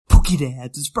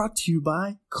PokéDads is brought to you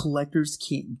by Collector's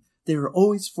King. They are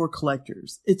always for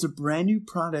collectors. It's a brand new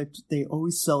product they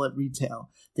always sell at retail.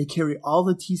 They carry all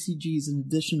the TCGs in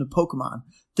addition to Pokemon.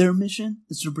 Their mission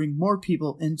is to bring more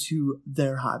people into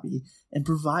their hobby and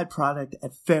provide product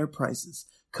at fair prices.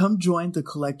 Come join the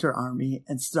collector army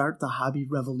and start the hobby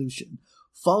revolution.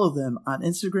 Follow them on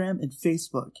Instagram and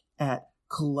Facebook at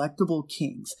Collectible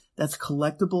Kings. That's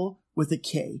collectible with a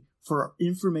K for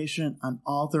information on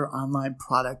all their online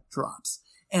product drops.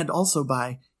 And also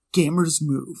by Gamers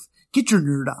Move. Get your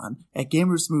nerd on at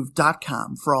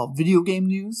gamersmove.com for all video game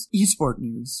news, esport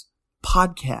news,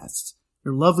 podcasts,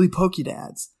 your lovely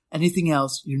PokéDads, anything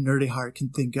else your nerdy heart can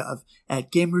think of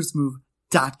at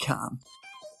gamersmove.com.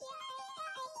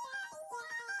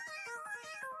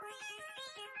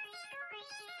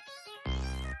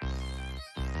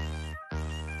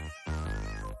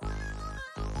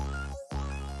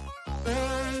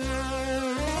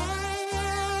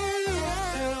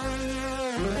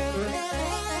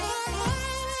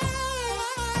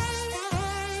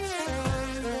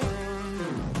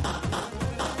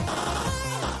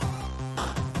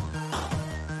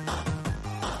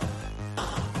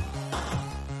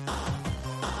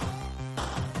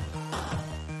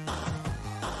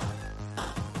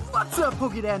 What's up,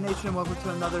 PokéDad Nation? Welcome to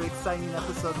another exciting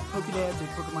episode of PokéDads, a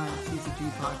Pokemon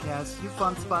TCG podcast. Your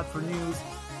fun spot for news,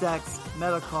 decks,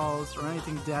 meta calls, or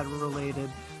anything dad-related.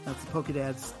 That's the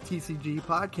PokéDads TCG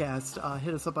podcast.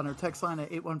 Hit us up on our text line at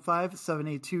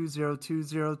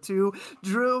 815-782-0202.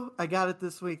 Drew, I got it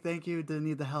this week. Thank you. Didn't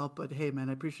need the help, but hey, man,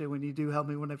 I appreciate when you do help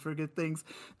me when I forget things.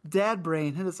 Dad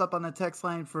Brain, hit us up on the text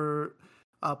line for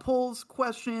polls,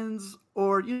 questions,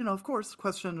 or, of course,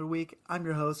 question of the week. I'm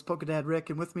your host, PokéDad Rick,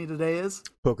 and with me today is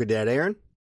PokéDad Aaron,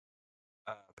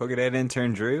 PokéDad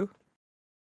intern Drew,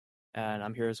 and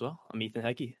I'm here as well. I'm Ethan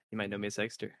Hecky. You might know me as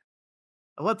Hexter.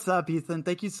 What's up, Ethan?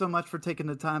 Thank you so much for taking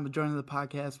the time to join the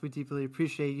podcast. We deeply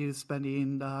appreciate you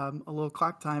spending a little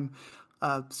clock time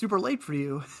super late for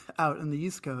you out in the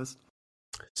East Coast.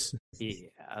 Yeah,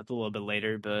 it's a little bit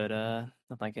later, but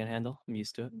nothing I can handle. I'm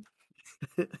used to it.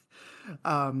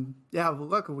 Yeah, well,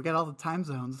 look, we got all the time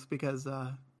zones because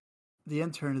the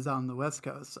intern is out on the West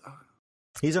Coast. So.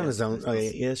 He's on his own. Oh,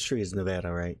 yeah, that's true. He's in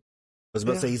Nevada, right? I was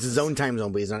about to say he's his own time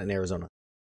zone, but he's not in Arizona.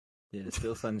 Yeah, it's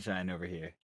still sunshine over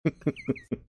here.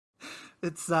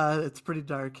 It's pretty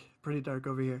dark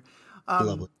over here.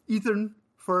 Lovely. Ethan,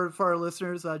 for our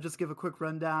listeners, just give a quick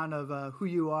rundown of who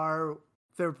you are,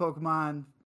 favorite Pokemon,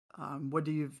 what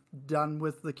you've done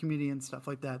with the community and stuff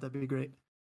like that. That'd be great.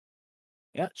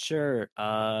 Yeah, sure.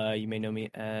 You may know me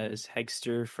as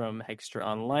Hexter from Hexter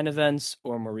Online Events,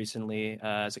 or more recently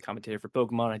as a commentator for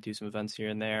Pokemon. I do some events here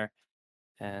and there.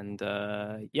 And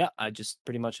I just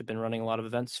pretty much have been running a lot of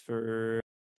events during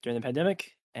the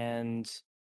pandemic. And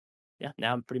yeah,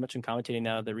 now I'm pretty much commentating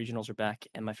now. The regionals are back.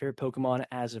 And my favorite Pokemon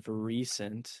as of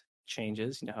recent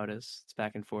changes. You know how it is. It's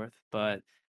back and forth. But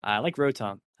I like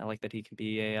Rotom. I like that he can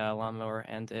be a lawnmower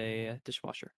and a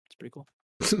dishwasher. It's pretty cool.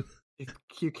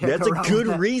 That's a good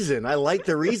reason. I like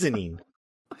the reasoning.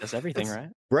 That's everything, right?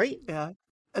 Right? Yeah.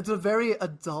 It's a very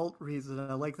adult reason.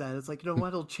 I like that. It's like, what?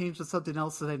 It'll change to something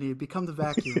else that I need. Become the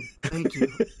vacuum. Thank you.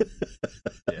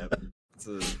 Yep. It's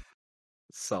a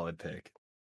solid pick.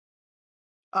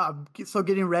 So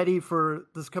getting ready for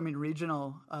this coming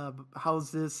regional,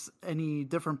 how's this any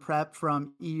different prep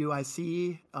from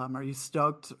EUIC? Are you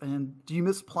stoked? And do you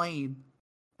miss playing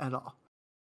at all?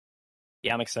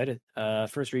 Yeah, I'm excited.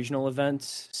 First regional event,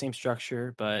 same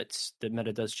structure, but the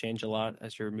meta does change a lot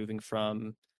as you're moving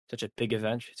from such a big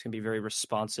event. It's going to be very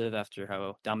responsive after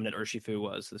how dominant Urshifu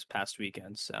was this past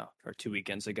weekend, or 2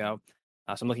 weekends ago.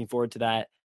 So I'm looking forward to that.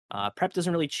 Prep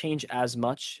doesn't really change as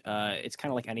much. It's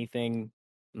kind of like anything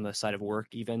on the side of work,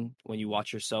 even when you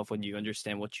watch yourself, when you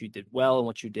understand what you did well and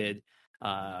what you did,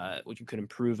 what you could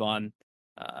improve on.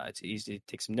 It's easy to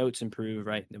take some notes, improve,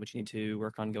 right? And what you need to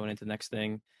work on going into the next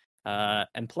thing.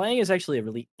 And playing is actually a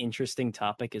really interesting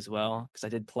topic as well, because I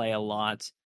did play a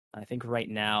lot. I think right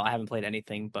now I haven't played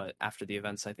anything, but after the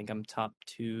events, I think I'm top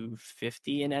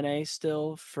 250 in NA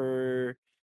still for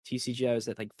TCG. I was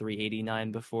at like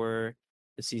 389 before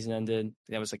the season ended.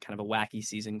 That was like kind of a wacky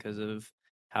season because of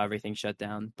how everything shut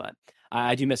down, but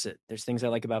I do miss it. There's things I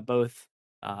like about both.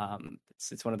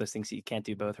 It's one of those things that you can't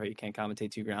do both, right? You can't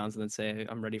commentate 2 rounds and then say,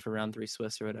 I'm ready for round 3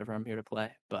 Swiss or whatever. I'm here to play,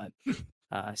 but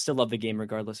I still love the game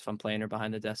regardless if I'm playing or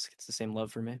behind the desk. It's the same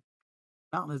love for me.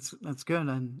 Oh, that's good.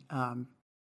 And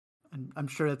I'm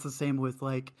sure it's the same with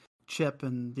like Chip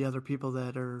and the other people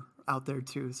that are out there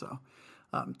too. So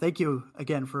thank you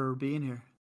again for being here.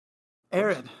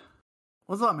 Aaron,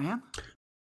 what's up, man?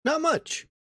 Not much.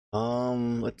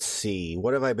 Let's see.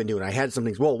 What have I been doing? I had some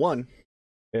things. Well, one,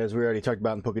 as we already talked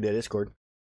about in PokeDead Discord,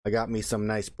 I got me some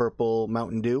nice purple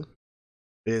Mountain Dew.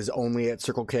 It is only at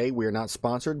Circle K. We are not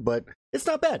sponsored, but it's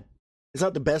not bad. It's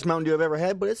not the best Mountain Dew I've ever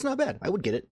had, but it's not bad. I would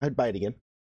get it. I'd buy it again.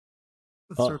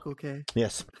 Circle K.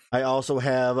 Yes. I also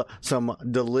have some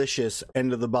delicious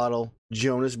end of the bottle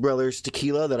Jonas Brothers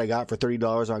tequila that I got for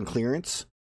 $30 on clearance.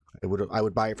 I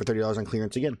would buy it for $30 on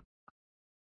clearance again.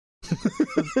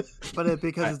 But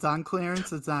because it's on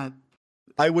clearance, it's not.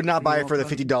 I would not buy it for the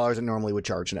 $50 it normally would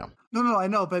charge now. No, I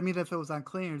know, but I mean, if it was on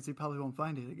clearance, you probably won't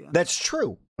find it again. That's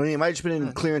true. I mean, it might have just been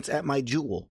in clearance at My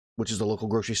Jewel, which is the local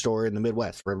grocery store in the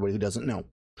Midwest, for everybody who doesn't know.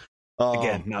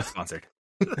 Again, not sponsored.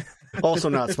 Also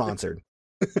not sponsored.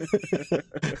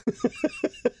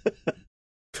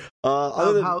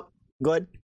 Other than, go ahead.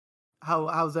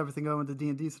 How's everything going with the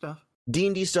D&D stuff?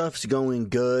 D&D stuff's going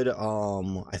good.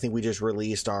 I think we just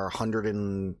released our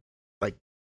 127th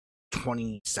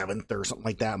or something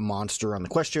like that monster on the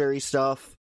Questiary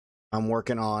stuff. I'm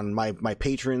working on my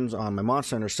patrons on my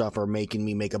Monster Hunter stuff are making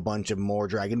me make a bunch of more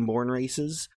Dragonborn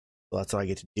races. So that's what I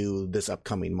get to do this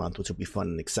upcoming month, which will be fun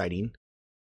and exciting.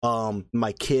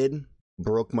 My kid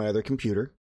broke my other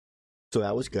computer, so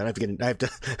that was good. I have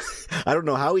to I don't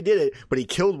know how he did it, but he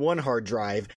killed one hard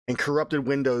drive and corrupted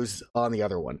Windows on the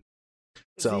other one.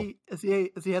 So is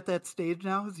he at that stage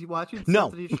now? Is he watching? No,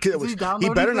 he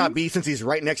better not be, since he's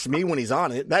right next to me when he's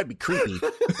on it. That'd be creepy.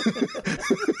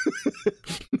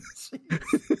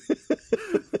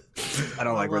 I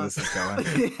don't like where this is going.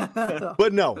 Yeah.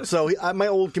 But no, so my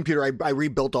old computer, I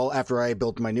rebuilt all after I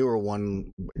built my newer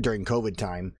one during COVID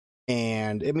time.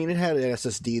 And I mean, it had an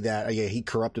SSD that he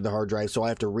corrupted the hard drive, so I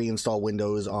have to reinstall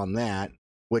Windows on that,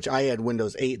 which I had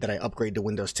Windows 8 that I upgraded to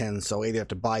Windows 10. So I either have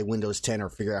to buy Windows 10 or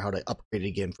figure out how to upgrade it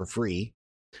again for free.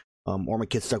 Or my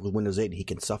kid's stuck with Windows 8 and he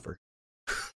can suffer.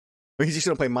 But he's just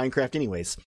going to play Minecraft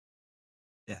anyways.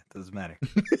 Yeah, doesn't matter.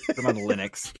 Put him on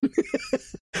Linux.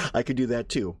 I could do that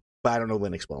too, but I don't know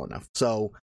Linux well enough.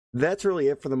 So that's really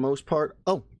it for the most part.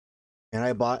 Oh, and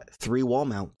I bought 3 wall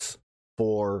mounts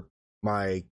for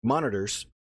my monitors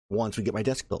once we get my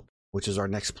desk built, which is our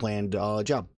next planned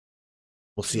job.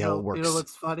 We'll see how it works. You know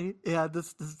what's funny? Yeah,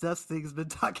 this desk thing's been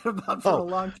talking about for a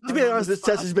long time. To be honest, this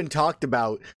desk has been talked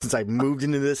about since I moved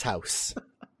into this house.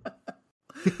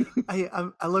 I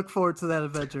look forward to that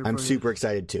adventure. I'm super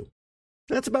excited too.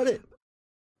 That's about it.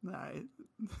 All right.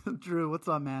 Drew, what's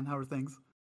up, man? How are things?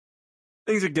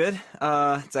 Things are good.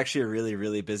 It's actually a really,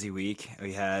 really busy week.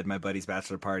 We had my buddy's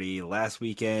bachelor party last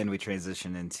weekend. We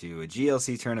transitioned into a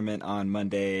GLC tournament on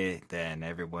Monday. Then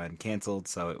everyone canceled,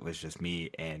 so it was just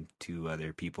me and 2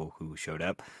 other people who showed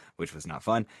up, which was not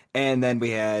fun. And then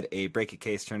we had a Break a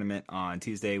Case tournament on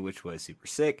Tuesday, which was super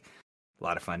sick. A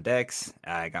lot of fun decks.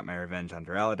 I got my revenge on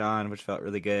Duraludon, which felt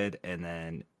really good. And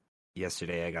then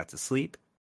yesterday I got to sleep,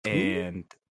 and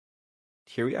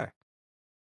here we are.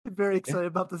 I'm very excited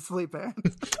about the sleep, Aaron.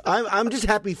 I'm just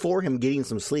happy for him getting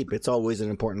some sleep. It's always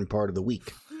an important part of the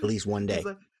week, at least one day.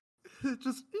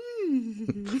 Just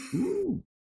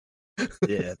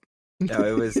Yeah. No,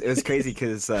 it was crazy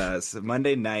because so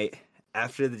Monday night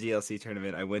after the GLC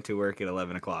tournament, I went to work at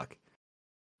 11 o'clock,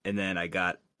 and then I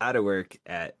got out of work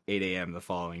at 8 a.m. the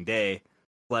following day,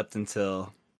 slept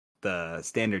until the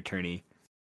standard tourney,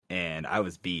 and I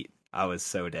was beat. I was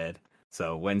so dead.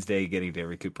 So Wednesday, getting to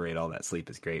recuperate all that sleep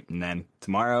is great. And then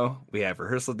tomorrow, we have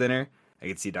rehearsal dinner. I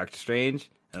get to see Doctor Strange.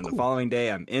 And the following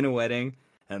day, I'm in a wedding.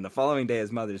 And the following day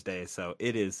is Mother's Day. So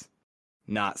it is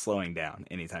not slowing down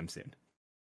anytime soon.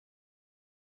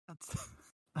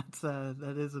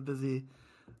 That is a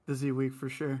busy week for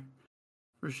sure.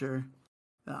 For sure.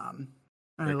 All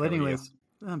right, well, anyways,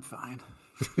 I'm fine.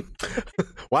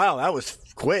 Wow, that was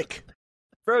quick.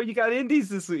 Bro, you got indies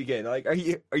this weekend. Like, are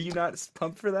you not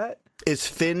pumped for that? Is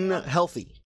Finn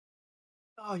healthy?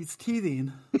 Oh, he's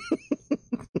teething.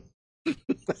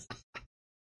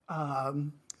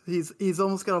 He's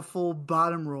almost got a full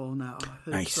bottom roll now.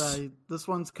 Nice. This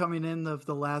one's coming in of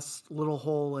the last little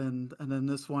hole, and then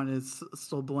this one is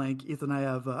still blank. Ethan and I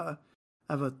have a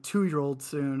 2-year-old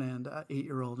soon and an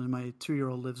 8-year-old, and my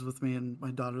 2-year-old lives with me, and my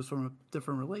daughter's from a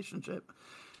different relationship.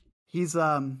 He's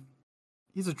a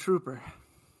trooper.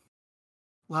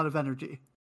 A lot of energy.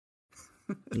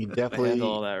 You definitely handle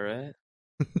all that, right?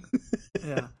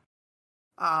 Yeah.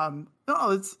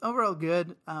 No, it's overall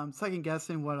good. Second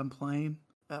guessing what I'm playing.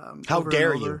 How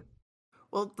dare you?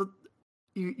 Well,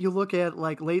 you look at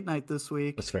like late night this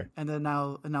week. That's fair. And then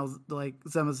now like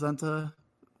Zamazenta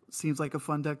seems like a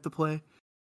fun deck to play.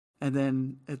 And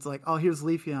then it's like, oh, here's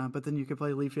Leafeon, but then you can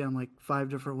play Leafeon like 5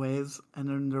 different ways. And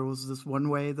then there was this one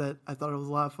way that I thought it was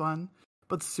a lot of fun,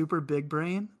 but super big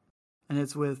brain. and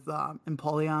it's with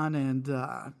Empoleon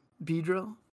and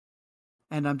Beedrill,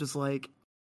 and I'm just like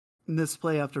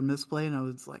misplay after misplay, and I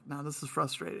was like, "No, this is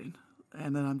frustrating."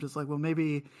 And then I'm just like, "Well,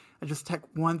 maybe I just tech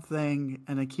one thing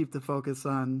and I keep the focus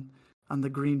on the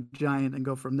green giant and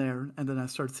go from there." And then I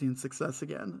start seeing success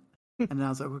again, and then I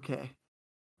was like, "Okay."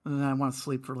 And then I want to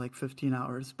sleep for like 15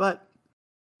 hours, but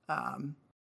I'm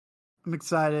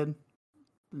excited.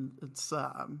 It's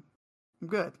I'm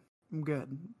good. I'm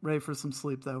good. Ready for some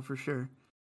sleep though, for sure.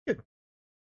 Good.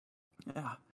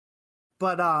 Yeah.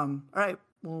 But all right,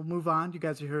 we'll move on. You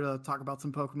guys are here to talk about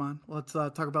some Pokemon. Let's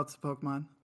talk about some Pokemon.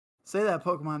 Say that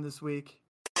Pokemon this week.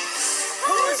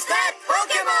 Who's that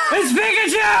Pokemon? It's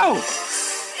Pikachu!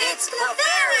 It's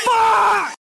Clefairy!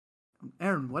 Fuck!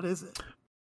 Aaron, what is it?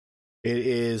 It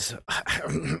is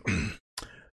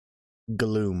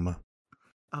Gloom.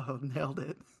 Oh, nailed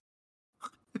it.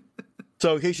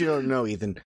 So, in case you don't know,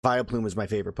 Ethan, Vileplume is my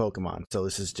favorite Pokemon. So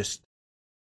this is just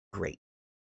great.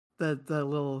 The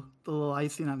little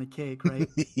icing on the cake, right?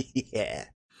 Yeah.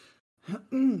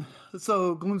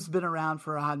 So Gloom's been around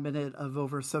for a hot minute of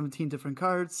over 17 different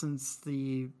cards since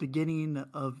the beginning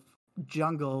of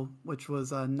Jungle, which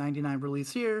was a 99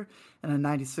 release here and a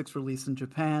 96 release in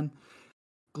Japan.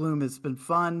 Gloom has been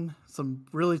fun, some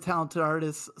really talented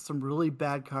artists, some really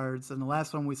bad cards, and the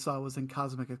last one we saw was in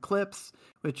Cosmic Eclipse,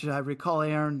 which I recall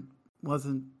Aaron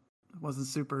wasn't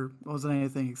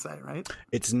anything exciting, right?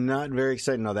 It's not very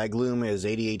exciting. No, that Gloom is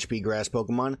 80 HP grass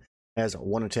Pokemon. Has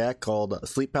one attack called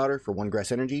Sleep Powder for 1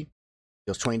 grass energy.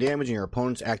 Deals 20 damage, and your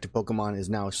opponent's active Pokemon is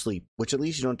now asleep, which at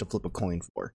least you don't have to flip a coin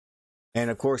for. And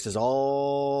of course, as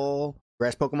all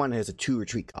grass Pokemon, it has a 2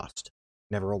 retreat cost,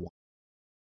 never a 1.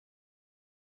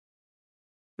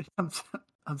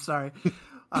 I'm sorry.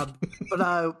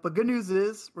 But good news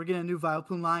is we're getting a new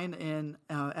Vileplume line in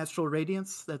Astral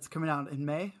Radiance that's coming out in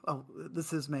May. Oh,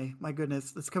 this is May. My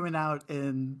goodness. It's coming out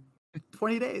in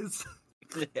 20 days.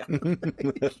 Yeah.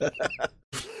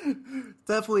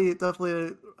 Definitely.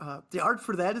 The art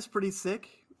for that is pretty sick.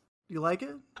 You like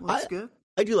it? Looks good.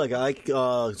 I do like it. I like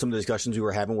some of the discussions we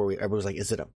were having where everyone was like,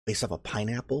 is it based off a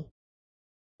pineapple?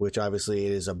 Which obviously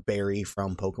is a berry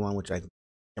from Pokemon, which I can't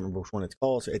remember which one it's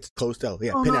called. So it's close to,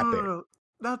 Pinap Berry. No.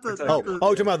 Not the. You're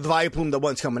talking about the Vileplume, the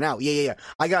one's coming out. Yeah.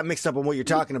 I got mixed up on what you're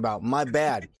talking about. My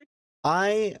bad.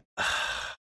 I'm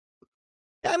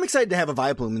excited to have a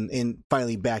Vileplume in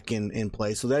finally back in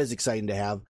play, so that is exciting to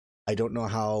have. I don't know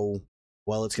how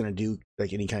well it's going to do,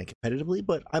 like any kind of competitively,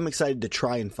 but I'm excited to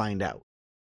try and find out.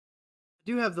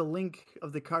 I do have the link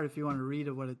of the card if you want to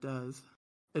read what it does.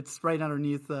 It's right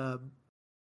underneath the.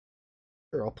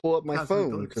 Sure, I'll pull up my Cosmic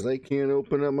phone Eclipse. because I can't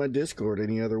open up my Discord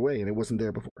any other way, and it wasn't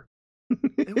there before.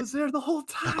 It was there the whole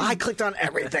time. I clicked on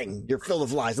everything. You're filled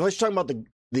with lies. Unless you're talking about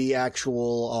the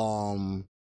actual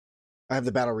I have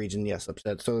the battle region, yes,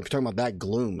 upset. So if you're talking about that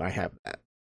Gloom, I have that.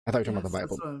 I thought you were talking about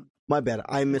the Vileplume. My bad.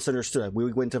 I misunderstood.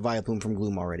 We went to Vileplume from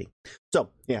Gloom already. So,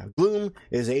 yeah, Gloom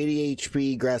is 80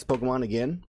 HP grass Pokemon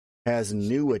again. Has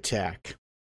new attack.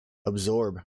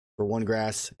 Absorb for 1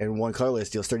 grass and 1 colorless.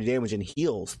 Deals 30 damage and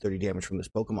heals 30 damage from this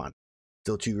Pokemon.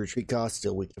 Still 2 retreat costs,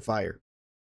 still weak to fire.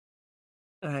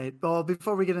 All right. Well,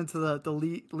 before we get into the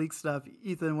leak stuff,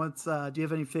 Ethan, do you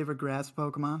have any favorite grass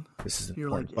Pokemon? This is an You're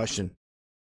important like, yeah. question.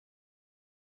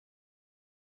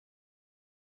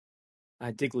 I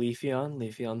dig Leafeon.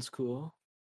 Leafeon's cool.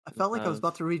 I felt like I was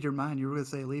about to read your mind. You were going to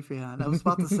say Leafeon. I was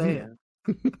about to say it.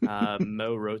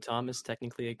 Mo Rotom is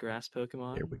technically a grass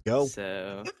Pokemon. Here we go.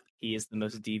 So he is the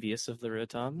most devious of the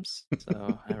Rotoms.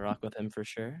 So I rock with him for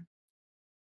sure.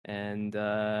 And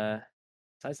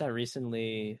besides that,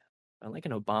 recently I like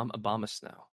an Obama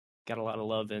Snow. Got a lot of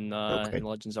love in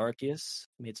Legends Arceus.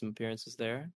 Made some appearances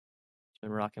there.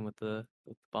 Been rocking with the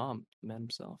bomb man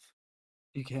himself.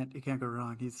 You can't go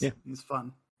wrong. He's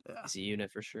fun. Yeah. He's a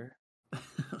unit for sure.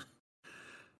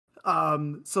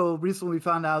 So recently we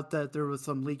found out that there was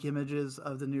some leak images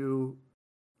of a new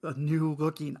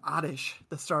looking Oddish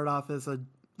that started off as a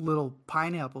little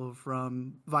pineapple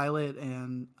from Violet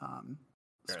and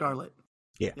Scarlet.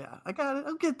 Yeah. I got it.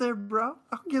 I'll get there, bro.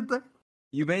 I'll get there.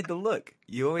 You made the look.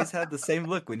 You always have the same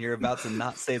look when you're about to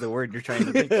not say the word you're trying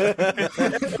to think of.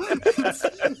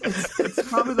 it's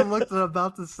probably the look that I'm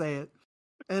about to say it.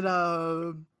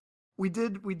 And we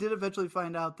did eventually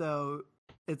find out though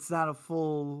it's not a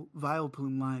full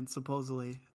Vileplume line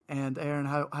supposedly. And Aaron,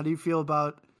 how do you feel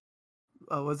about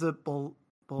was it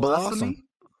Blossom?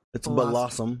 It's Blossom.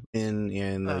 Blossom in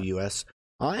the US.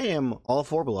 I am all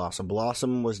for Blossom.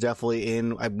 Blossom was definitely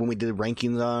when we did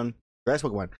rankings on grass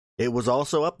Pokemon. It was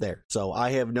also up there, so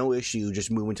I have no issue just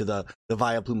moving to the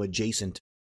Vileplume adjacent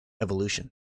evolution.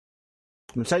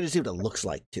 I'm excited to see what it looks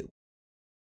like too.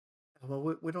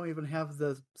 Well, we don't even have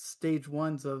the stage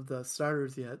ones of the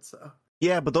starters yet, so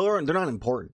Yeah, but they're not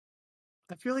important.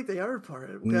 I feel like they are part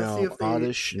of it. We gotta see No,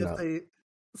 Oddish, if no. they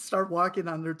start walking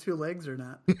on their two legs or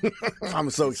not. I'm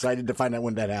so excited to find out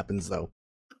when that happens, though.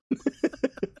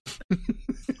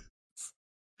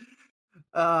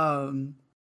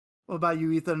 What about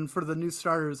you, Ethan? For the new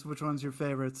starters, which one's your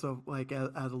favorite? So, like, at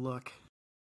a look.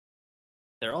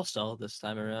 They're all solid this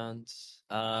time around.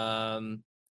 I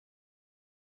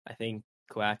think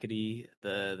Quackity,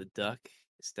 the duck,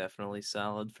 is definitely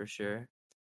solid for sure.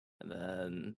 And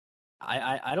then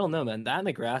I don't know, man. That and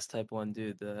the grass type one,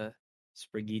 dude, the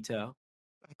Sprigito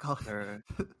I call or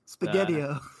it the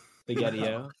Spaghettio.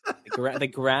 Spaghettio, the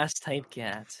grass type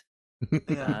cat.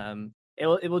 Yeah.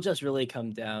 It will just really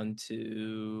come down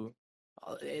to.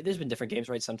 There's been different games,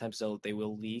 right? Sometimes they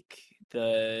will leak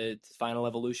the final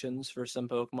evolutions for some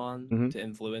Pokemon Mhm. to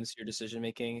influence your decision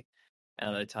making, and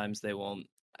other times they won't.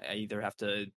 I either have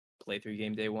to play through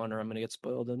game day one, or I'm gonna get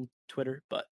spoiled on Twitter.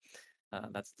 But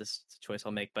that's this choice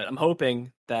I'll make. But I'm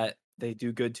hoping that they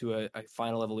do good to a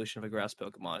final evolution of a grass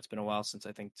Pokemon. It's been a while since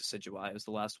I think Decidueye was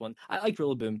the last one. I like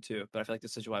Rillaboom too, but I feel like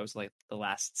Decidueye was like the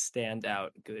last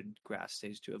standout good grass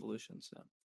stage 2 evolution. So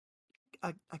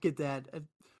I get that.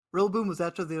 Rillaboom was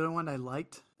actually the only one I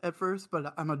liked at first,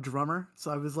 but I'm a drummer,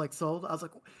 so I was like sold. I was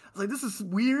like, this is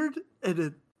weird,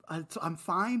 and I'm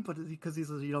fine, but because he's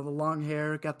the long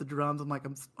hair, got the drums, I'm like,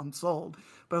 I'm sold.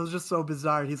 But it was just so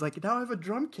bizarre. He's like, now I have a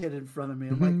drum kit in front of me.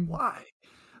 I'm like, Mhm. why?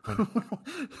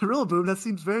 Rillaboom, that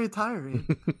seems very tiring.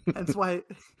 That's why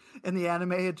in the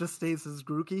anime it just stays as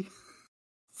Grookey.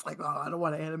 It's like, oh, I don't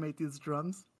want to animate these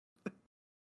drums.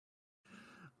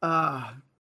 All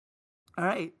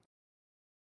right,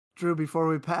 Drew. Before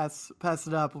we pass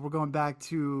it up, we're going back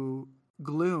to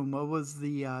Gloom. What was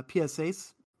the PSA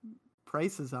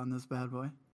prices on this bad boy?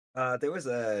 There was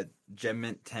a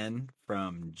Gemmint 10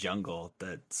 from Jungle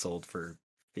that sold for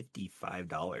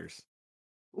 $55.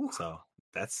 Ooh. So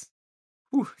that's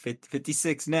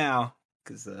 56 now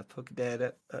because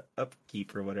Pokedad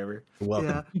upkeep or whatever.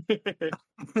 Welcome.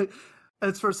 Yeah.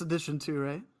 It's first edition too,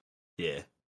 right? Yeah.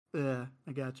 Yeah,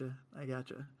 I gotcha.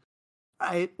 All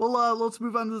right, well, let's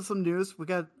move on to some news. We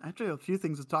got actually a few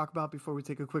things to talk about before we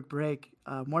take a quick break.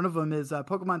 One of them is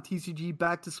Pokemon TCG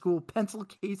Back to School pencil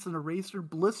case and eraser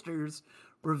blisters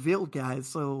revealed, guys.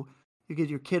 So you get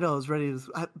your kiddos ready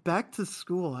to back to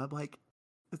school. I'm like,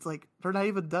 it's like they're not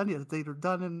even done yet. They're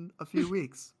done in a few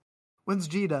weeks. When's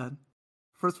G done?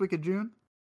 First week of June?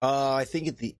 I think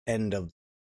at the end of,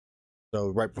 so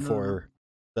right before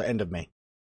the end of May.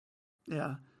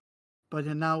 Yeah. But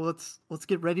now let's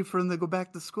get ready for them to go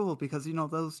back to school because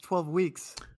those 12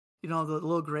 weeks, the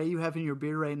little gray you have in your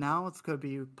beard right now, it's gonna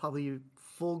be probably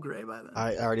full gray by then.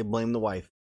 I already blame the wife.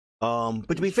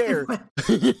 But to be fair,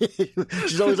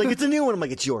 she's always like, "It's a new one." I'm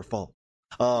like, "It's your fault."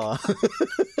 Look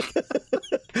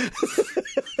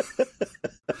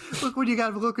what you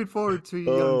got looking forward to,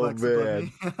 you young bucks above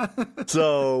me.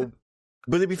 So,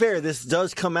 but to be fair, this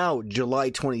does come out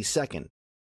July 22nd.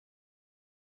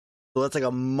 So that's like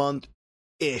a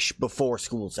month-ish before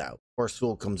school's out, or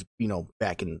school comes,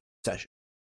 back in session.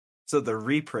 So the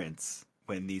reprints,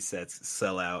 when these sets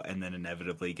sell out and then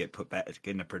inevitably get put back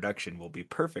into production, will be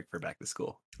perfect for back to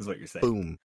school, is what you're saying.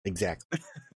 Boom. Exactly.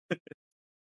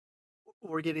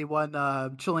 We're getting one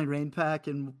Chilling Rain pack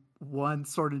and one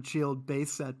Sword and Shield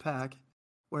base set pack,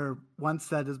 where one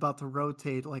set is about to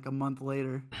rotate like a month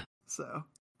later. So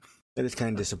That is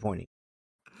kind of disappointing.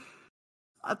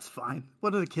 that's fine.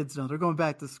 What do the kids know? They're going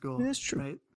back to school. That's true.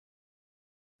 Right?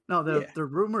 No, the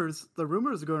rumors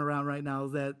are going around right now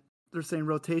that they're saying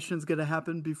rotation's going to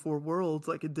happen before Worlds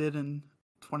like it did in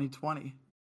 2020.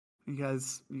 You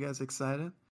guys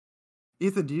excited?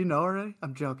 Ethan, do you know already?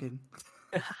 I'm joking.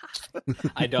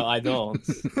 I don't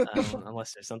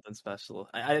unless there's something special.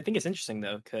 I think it's interesting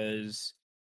though, because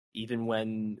even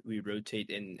when we rotate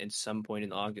in some point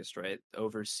in August, right,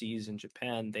 overseas in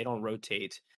Japan, they don't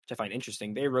rotate, which I find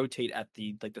interesting. They rotate at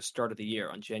the start of the year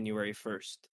on January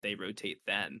 1st. They rotate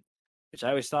then, which I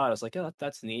always thought, I was like, oh,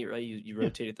 that's neat, right? You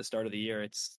rotate at the start of the year.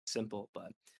 It's simple,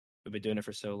 but we've been doing it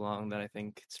for so long that I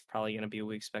think it's probably going to be what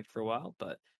we expect for a while.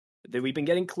 But we've been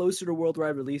getting closer to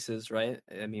worldwide releases, right?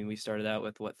 I mean, we started out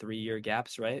with 3-year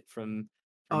gaps, right, from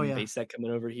base set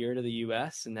coming over here to the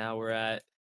US, and now we're at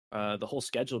the whole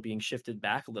schedule being shifted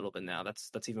back a little bit now.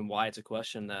 That's even why it's a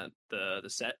question that the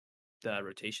set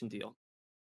rotation deal.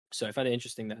 So I find it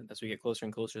interesting that as we get closer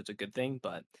and closer, it's a good thing.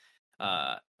 But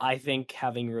I think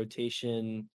having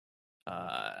rotation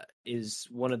is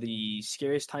one of the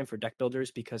scariest time for deck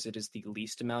builders because it is the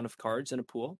least amount of cards in a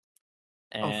pool.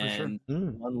 Oh, for sure. and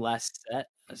one less set,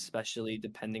 especially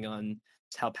depending on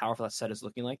how powerful that set is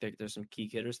looking like. There's some key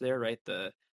hitters there, right?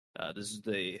 This is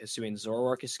the Hisuian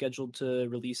Zoroark is scheduled to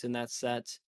release in that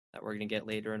set that we're going to get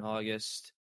later in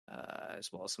August,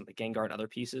 as well as some of the Gengar and other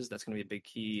pieces. That's going to be a big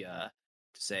key to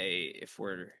say if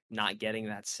we're not getting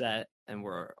that set and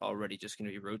we're already just going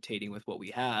to be rotating with what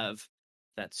we have.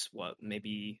 That's what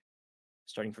maybe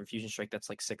starting from Fusion Strike, that's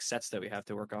like 6 sets that we have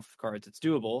to work off of cards. It's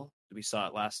doable. We saw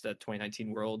it last at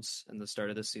 2019 Worlds and the start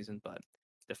of this season, but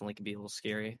definitely can be a little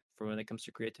scary for when it comes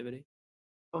to creativity.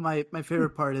 Well, my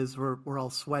favorite part is we're all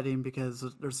sweating because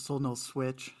there's still no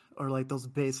switch or like those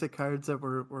basic cards that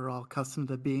we're all accustomed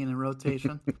to being in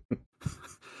rotation.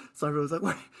 So everyone's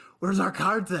like, where's our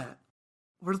cards at?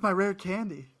 Where's my rare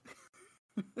candy?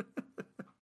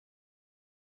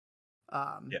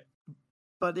 Yeah.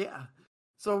 But yeah,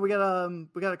 so we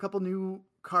got a couple new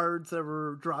cards that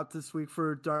were dropped this week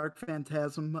for Dark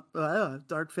Phantasma. I've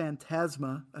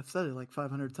said it like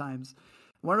 500 times.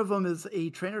 One of them is a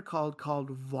trainer called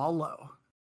Volo.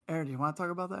 Aaron, do you want to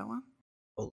talk about that one?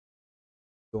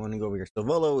 Going to go over here. So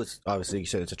Volo is obviously, you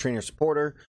said it's a trainer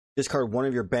supporter. Discard one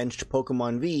of your benched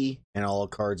Pokemon V and all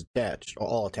cards attached, or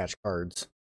all attached cards.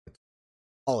 That's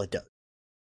all it does.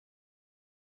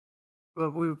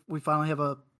 Well, we finally have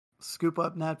a scoop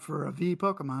up net for a V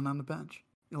Pokemon on the bench.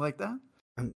 You like that?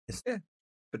 Yeah,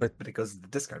 but it goes to the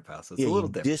discard pile, so it's Yeah, a little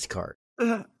you different.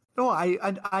 No,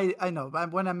 discard. I know.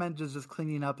 But when I meant just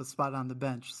cleaning up a spot on the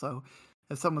bench. So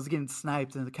if someone's getting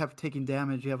sniped and it kept taking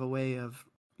damage, you have a way of,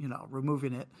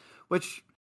 removing it. Which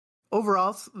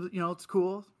overall, it's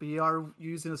cool. But you are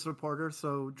using a supporter,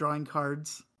 so drawing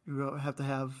cards, you have to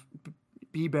have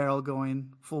B-Barrel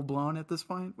going full blown at this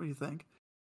point. What do you think?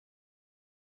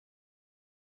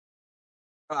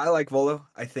 I like Volo.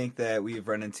 I think that we've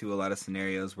run into a lot of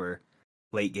scenarios where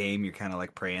late game you're kind of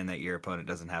like praying that your opponent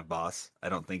doesn't have boss. I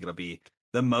don't think it'll be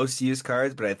the most used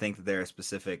cards, but I think that there are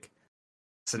specific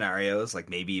scenarios, like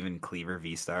maybe even Cleaver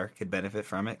V-Star could benefit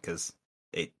from it because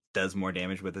it does more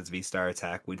damage with its V-Star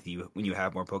attack when you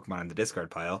have more Pokemon in the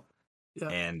discard pile. Yeah.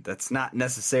 And that's not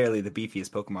necessarily the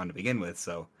beefiest Pokemon to begin with,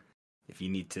 so if you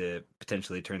need to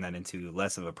potentially turn that into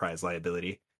less of a prize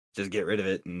liability, just get rid of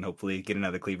it and hopefully get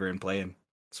another Cleaver in play and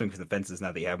swing for the fences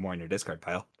now that you have more in your discard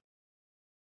pile.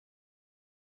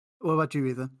 What about you,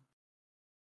 Ethan?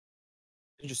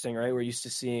 Interesting, right? We're used to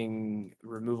seeing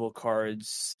removal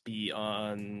cards be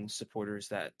on supporters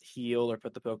that heal or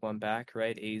put the Pokemon back,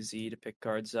 right? AZ to pick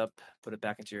cards up, put it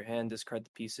back into your hand, discard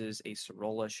the pieces.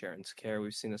 Acerola, Sharon's Care,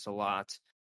 we've seen this a lot.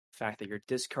 The fact that you're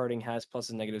discarding has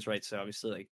pluses and negatives, right? So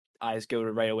obviously, like, eyes go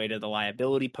right away to the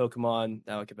liability Pokemon.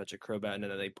 Now I can bet you Crobat, and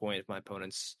then they point if my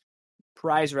opponent's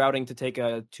prize routing to take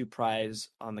a 2 prize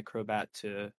on the Crobat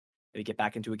to maybe get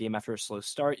back into a game after a slow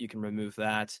start. You can remove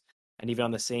that. And even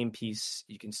on the same piece,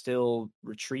 you can still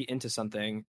retreat into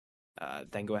something,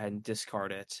 then go ahead and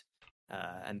discard it.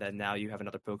 And then now you have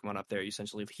another Pokemon up there. You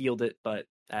essentially have healed it, but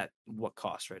at what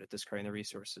cost, right? At discarding the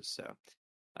resources. So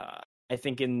I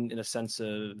think in a sense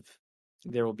of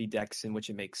there will be decks in which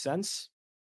it makes sense.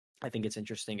 I think it's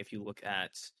interesting if you look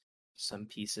at some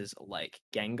pieces like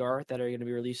Gengar that are going to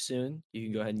be released soon. You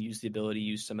can go ahead and use the ability,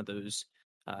 use some of those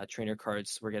trainer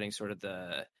cards. We're getting sort of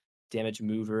the damage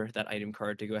mover, that item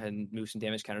card, to go ahead and move some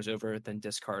damage counters over, then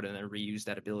discard and then reuse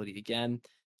that ability again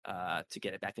to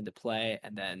get it back into play.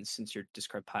 And then since your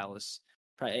discard pile is,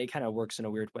 it kind of works in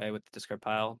a weird way with the discard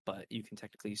pile, but you can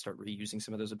technically start reusing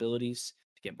some of those abilities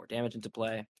to get more damage into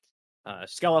play.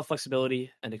 Scala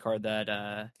flexibility, and a card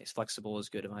that is flexible is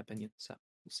good in my opinion. So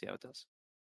we'll see how it does.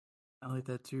 I like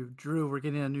that too. Drew, we're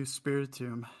getting a new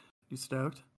Spiritomb. You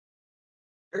stoked?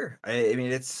 Sure. I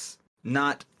mean, it's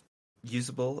not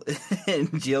usable in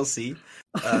GLC.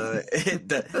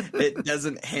 It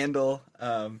doesn't handle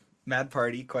Mad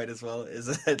Party quite as well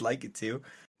as I'd like it to.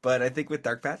 But I think with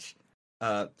Dark Patch,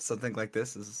 something like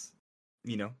this is,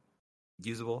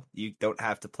 usable. You don't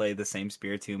have to play the same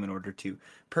Spiritomb in order to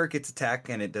perk its attack,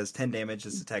 and it does 10 damage.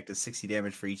 Its attack does 60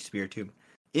 damage for each Spiritomb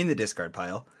in the discard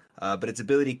pile. But its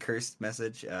ability Cursed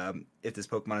Message, if this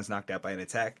Pokemon is knocked out by an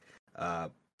attack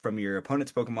from your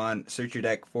opponent's Pokemon, search your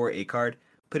deck for a card,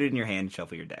 put it in your hand, and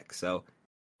shuffle your deck. So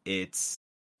it's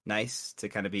nice to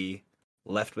kind of be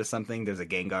left with something. There's a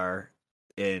Gengar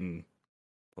in,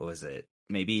 what was it?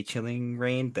 Maybe Chilling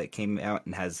Reign that came out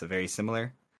and has a very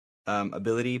similar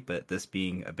ability, but this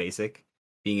being a basic,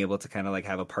 being able to kind of like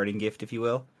have a parting gift, if you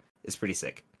will, is pretty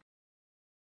sick.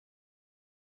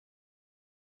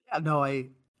 Yeah, no, I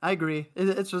agree.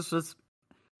 It's it's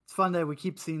fun that we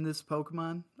keep seeing this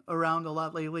Pokemon around a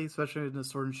lot lately, especially in the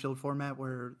Sword and Shield format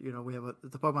where, we have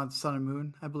the Pokemon Sun and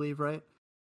Moon, I believe, right?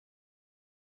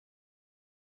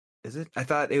 Is it? I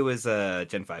thought it was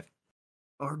Gen 5.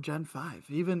 Or Gen 5.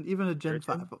 Even a Gen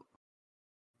Spiritomb? 5.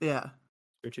 Yeah.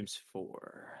 Spiritomb's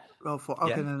 4. Oh, 4.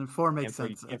 Okay, Yeah. then 4 makes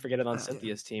sense. Can't forget it on Yeah.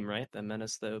 Cynthia's team, right? The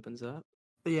menace that opens up.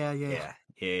 Yeah. Yeah.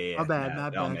 My bad, Nah, my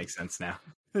it all bad. makes sense now.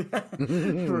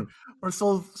 we're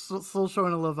still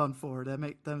showing a love on 4.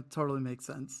 That totally makes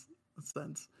sense.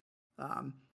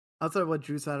 Outside of what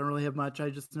Drew said, I don't really have much.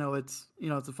 I just know it's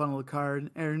a fun little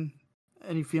card. Aaron,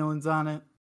 any feelings on it?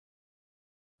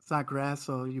 It's not grass,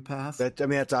 so you pass.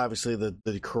 That's obviously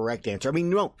the correct answer. I mean,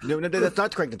 no, that's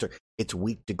not the correct answer. It's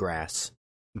weak to grass,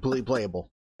 completely playable.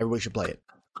 Everybody should play it.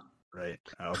 Right.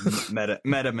 Oh,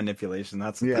 meta manipulation.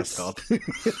 That's what that's called.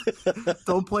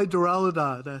 Don't play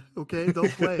Duraludon, okay?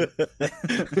 Don't play it.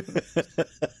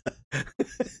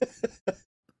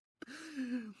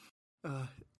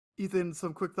 Ethan,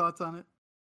 some quick thoughts on it?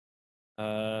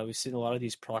 We've seen a lot of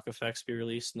these proc effects be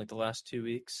released in like the last 2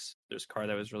 weeks. There's a card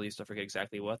that was released, I forget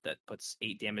exactly what, that puts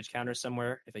 8 damage counters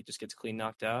somewhere if it just gets clean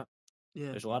knocked out.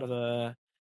 Yeah. There's a lot of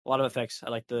effects. I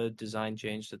like the design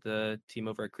change that the team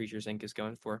over at Creatures Inc. is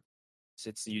going for.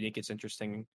 It's unique, it's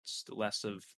interesting. It's less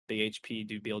of big HP,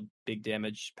 big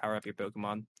damage, power up your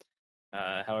Pokemon.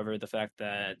 However, the fact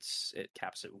that it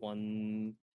caps at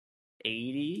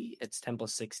 180, it's 10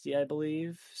 plus 60, I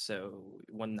believe. So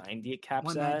 190 it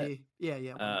caps 190.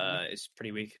 Yeah. is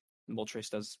pretty weak.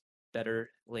 Moltres does better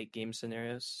late game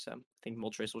scenarios. So I think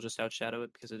Moltres will just outshadow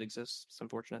it because it exists. It's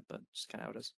unfortunate, but just kind of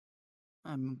how it is.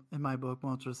 In my book,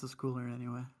 Moltres is cooler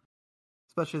anyway.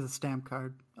 Especially the stamp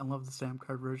card. I love the stamp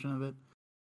card version of it.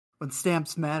 When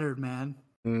stamps mattered, man.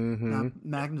 Mm-hmm. Not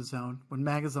Magnezone. When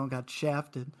Magnezone got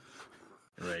shafted.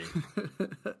 Right.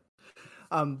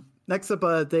 Next up,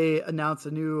 they announced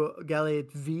a new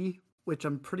Gallade V, which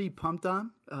I'm pretty pumped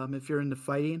on. If you're into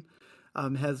fighting,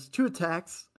 has 2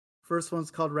 attacks. First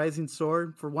one's called Rising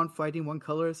Sword. For 1 fighting, 1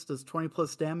 colorless, does 20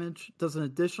 plus damage. Does an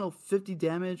additional 50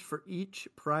 damage for each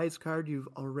prize card you've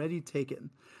already taken.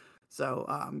 So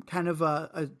kind of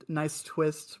a nice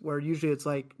twist where usually it's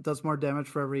like does more damage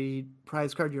for every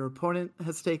prize card your opponent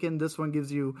has taken. This one gives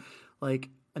you like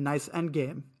a nice end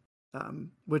game,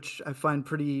 which I find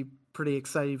pretty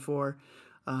exciting for.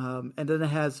 And then it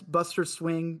has Buster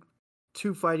Swing,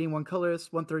 2 fighting, 1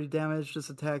 colorless, 130 damage. This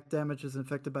attack damage is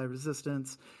affected by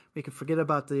resistance. We can forget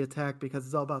about the attack because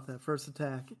it's all about that first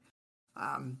attack.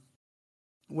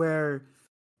 Where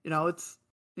it's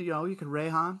you can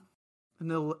Rayhan in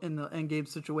the end game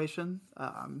situation,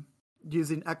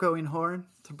 using Echoing Horn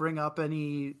to bring up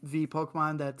any V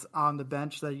Pokemon that's on the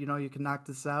bench that you can knock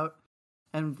this out.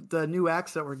 And the new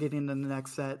axe that we're getting in the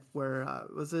next set, where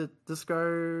was it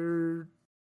discard?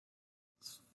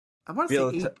 I want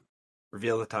to say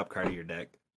reveal the top card of your deck.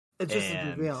 It's just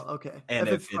a reveal, okay. And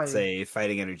if it's a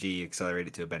fighting energy, you accelerate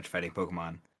it to a bench fighting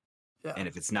Pokemon. Yeah. And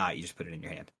if it's not, you just put it in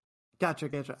your hand. Gotcha.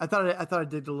 I thought I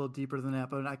digged a little deeper than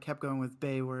that, but I kept going with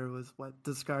Bay, where it was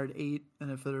discard 8, and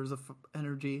if there's a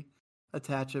energy,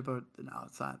 attach it. But no,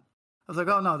 it's not. I was like,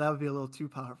 oh no, that would be a little too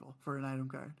powerful for an item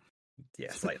card.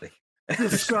 Yeah, slightly.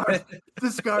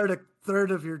 discard a third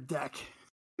of your deck.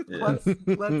 Yeah.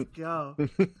 Let's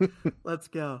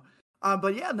go.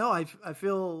 But yeah, no, I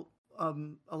feel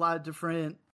a lot of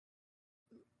different.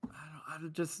 I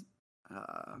don't just.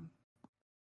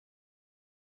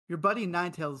 Your buddy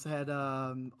Ninetales had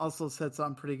also said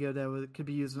something pretty good that could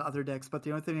be used in other decks, but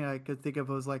the only thing I could think of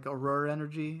was like Aurora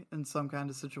Energy in some kind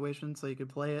of situation, so you could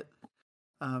play it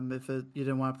if you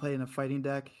didn't want to play in a fighting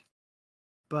deck.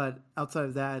 But outside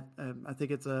of that, I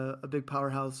think it's a big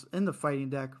powerhouse in the fighting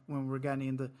deck when we're getting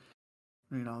into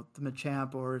the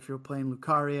Machamp, or if you're playing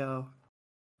Lucario,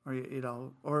 or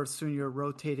or soon you're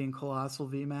rotating Colossal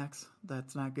VMAX.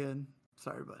 That's not good.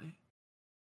 Sorry, buddy.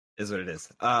 Is what it is.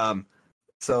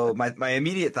 So my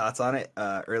immediate thoughts on it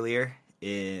earlier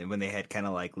when they had kind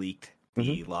of like leaked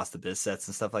the Lost Abyss sets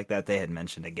and stuff like that, they had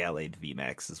mentioned a Gallade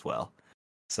VMAX as well.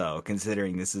 So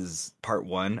considering this is part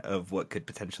 1 of what could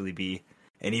potentially be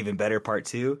an even better part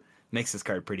 2, makes this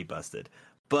card pretty busted.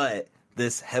 But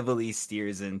this heavily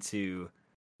steers into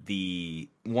the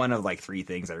one of like 3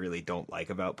 things I really don't like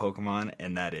about Pokemon,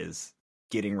 and that is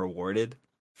getting rewarded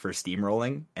for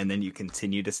steamrolling, and then you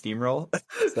continue to steamroll.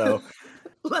 So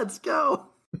let's go.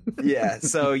 Yeah,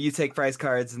 so you take prize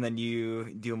cards and then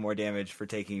you do more damage for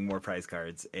taking more prize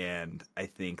cards, and I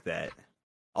think that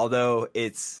although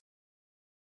it's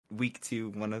weak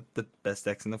to one of the best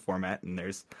decks in the format, and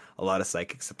there's a lot of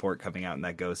psychic support coming out in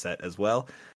that Go set as well,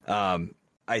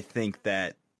 I think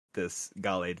that this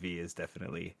Gallade V is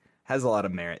definitely has a lot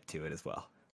of merit to it as well.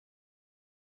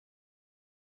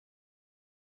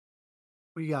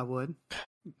 What you got, Wood?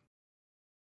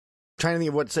 Trying to think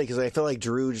of what to say, because I feel like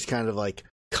Drew just kind of like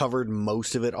covered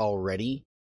most of it already.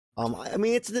 I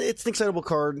mean, it's an excitable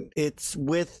card. It's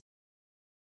with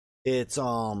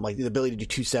like the ability to do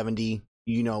 270.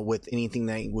 You know, with anything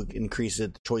that would increase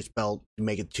it, the choice belt to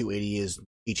make it 280 is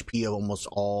HP of almost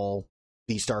all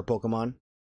V-Star Pokemon.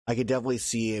 I could definitely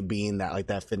see it being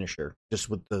that finisher, just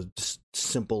with the just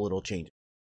simple little changes.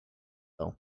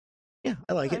 So, yeah,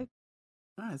 I like it.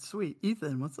 All right, sweet.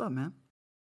 Ethan, what's up, man?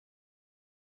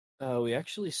 We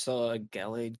actually saw a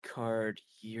Gallade card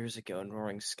years ago in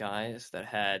Roaring Skies that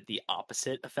had the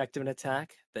opposite effect of an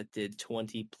attack that did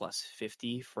 20 plus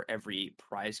 50 for every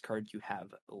prize card you have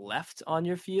left on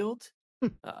your field.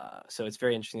 So it's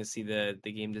very interesting to see the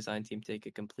game design team take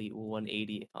a complete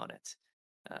 180 on it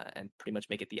and pretty much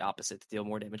make it the opposite to deal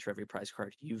more damage for every prize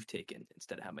card you've taken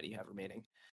instead of how many you have remaining.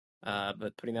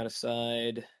 But putting that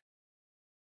aside,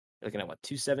 you're looking at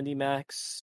 270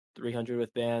 max, 300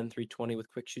 with ban, 320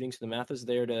 with quick shooting. So the math is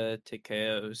there to take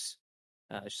KOs.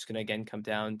 It's just going to again come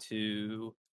down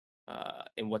to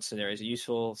in what scenarios are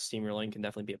useful. Steamrolling can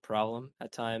definitely be a problem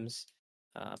at times.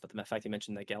 But the fact you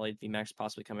mentioned that Gallade VMAX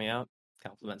possibly coming out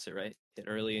complements it, right? Hit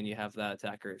early and you have that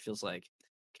attacker. It feels like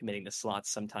committing the slots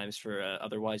sometimes for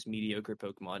otherwise mediocre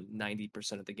Pokemon.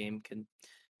 90% of the game can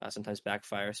sometimes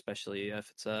backfire, especially if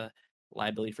it's a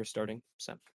liability for starting.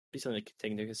 So be something to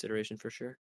take into consideration for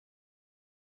sure.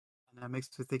 And that makes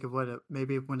me think of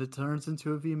maybe when it turns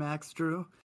into a VMAX, Drew,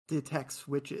 the attack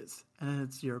switches, and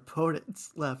it's your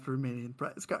opponent's left remaining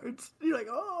prize cards. You're like,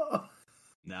 oh.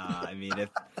 Nah, I mean,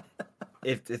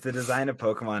 if the design of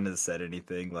Pokemon has said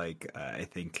anything, like I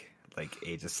think like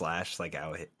Age of Slash, like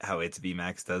how its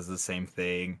VMAX does the same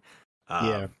thing.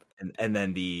 Yeah. And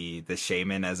then the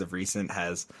Shaman as of recent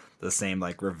has the same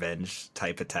like revenge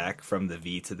type attack from the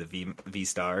V to the V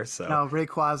Star. So no,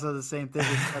 Rayquaza the same thing.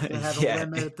 Except it had a Yeah.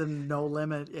 limit, then no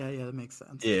limit. Yeah, that makes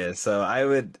sense. Yeah, so I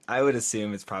would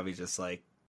assume it's probably just like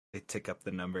they tick up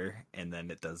the number and then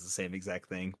it does the same exact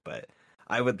thing. But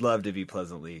I would love to be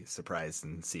pleasantly surprised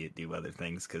and see it do other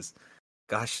things because,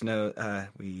 gosh, no,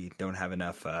 we don't have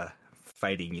enough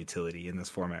fighting utility in this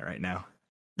format right now.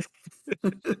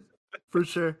 For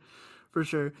sure.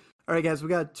 All right, guys, we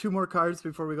got 2 more cards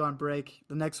before we go on break.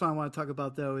 The next one I want to talk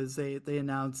about though is they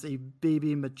announced a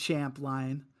baby Machamp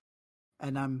line,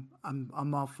 and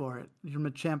I'm all for it. You're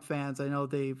Machamp fans. I know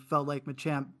they felt like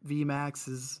Machamp VMAX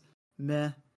is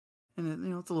meh, and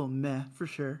it's a little meh for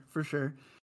sure.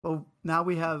 But now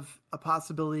we have a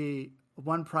possibility of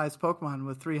one prize Pokemon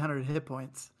with 300 hit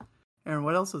points. Aaron,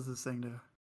 what else does this thing do?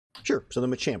 Sure. So the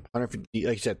Machamp, 150,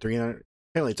 like you said, 300.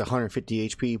 Apparently, it's 150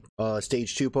 HP.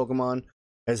 Stage 2 Pokemon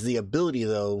has the ability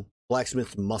though,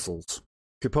 Blacksmith Muscles.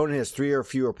 If your opponent has 3 or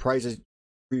fewer prize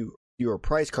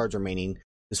cards remaining,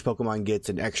 this Pokemon gets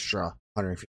an extra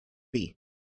 150 HP.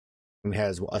 It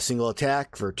has a single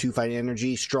attack for 2 fighting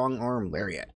energy, strong arm,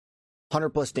 lariat. 100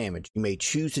 plus damage. You may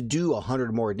choose to do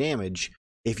 100 more damage.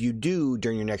 If you do,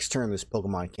 during your next turn, this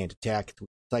Pokemon can't attack with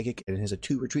Psychic, and it has a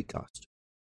 2 retreat cost.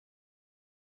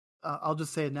 I'll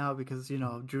just say it now because,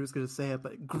 Drew's going to say it,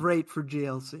 but great for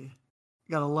GLC. You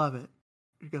got to love it.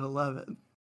 You're going to love it.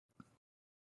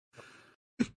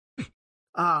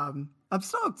 I'm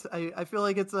stoked. I feel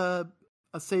like it's a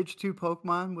Stage 2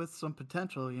 Pokemon with some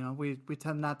potential. We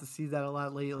tend not to see that a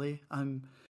lot lately. And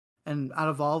out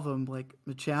of all of them, like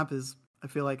Machamp I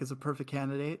feel like is a perfect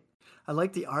candidate. I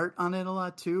like the art on it a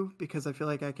lot too because I feel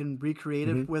like I can recreate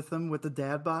it with them with the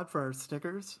dad bod for our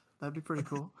stickers. That'd be pretty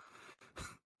cool.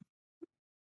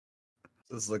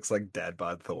 This looks like Dad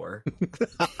Bod Thor.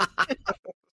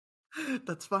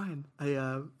 That's fine.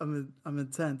 I'm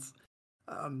intense.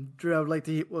 Drew, I would like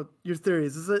to hear your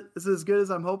theories. Is it as good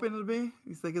as I'm hoping it'll be?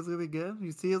 You think it's gonna be good?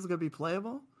 You see it's gonna be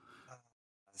playable?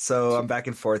 So I'm back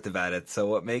and forth about it. So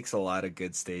what makes a lot of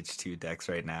good Stage 2 decks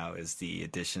right now is the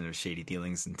addition of Shady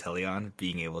Dealings and Teleon,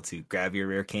 being able to grab your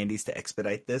rare candies to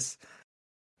expedite this.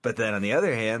 But then on the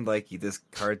other hand, like this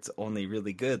card's only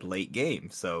really good late game,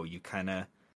 so you kind of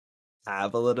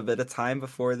have a little bit of time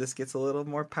before this gets a little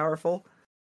more powerful.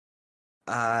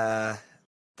 The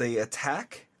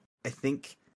attack, I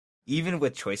think, even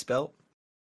with Choice Belt,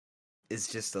 is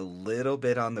just a little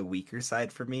bit on the weaker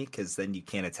side for me, because then you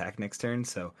can't attack next turn,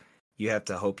 so you have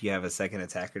to hope you have a second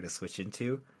attacker to switch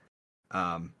into.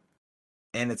 And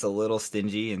it's a little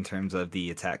stingy in terms of the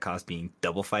attack cost being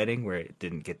double fighting, where it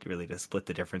didn't get really to split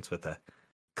the difference with a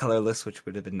colorless, which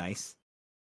would have been nice.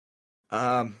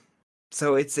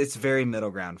 So it's very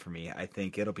middle ground for me. I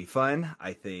think it'll be fun.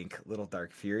 I think Little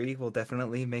Dark Fury will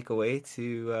definitely make a way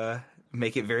to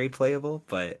make it very playable,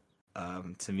 but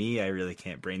to me, I really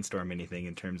can't brainstorm anything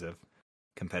in terms of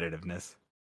competitiveness.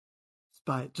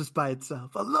 Just by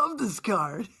itself. I love this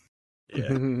card.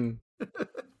 Yeah.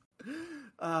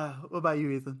 What about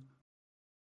you, Ethan?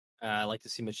 I like to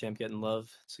see Machamp getting love.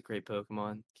 It's a great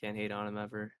Pokemon. Can't hate on him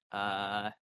ever.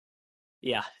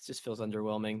 Yeah, it just feels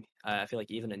underwhelming. I feel like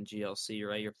even in GLC,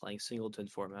 right, you're playing Singleton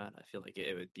format. I feel like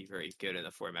it would be very good in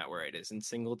a format where it is in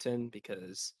Singleton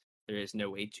because there is no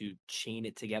way to chain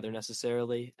it together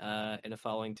necessarily in a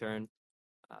following turn,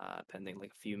 pending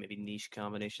like a few maybe niche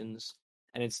combinations.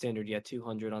 And in standard, yeah,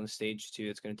 200 on the stage too.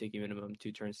 It's going to take you minimum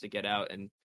 2 turns to get out, and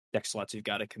deck slots you've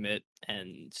got to commit.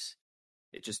 And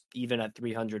it just even at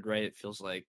 300, right, it feels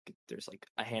like there's like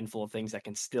a handful of things that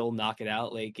can still knock it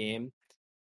out late game.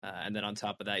 And then on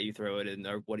top of that, you throw it in,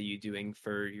 or what are you doing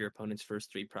for your opponent's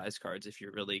first 3 prize cards if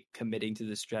you're really committing to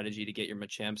the strategy to get your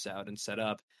Machamps out and set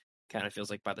up? Kind of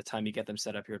feels like by the time you get them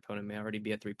set up, your opponent may already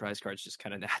be at 3 prize cards just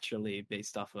kind of naturally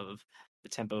based off of the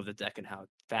tempo of the deck and how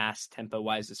fast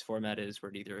tempo-wise this format is,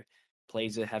 where it either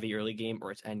plays a heavy early game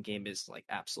or its end game is like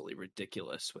absolutely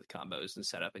ridiculous with combos and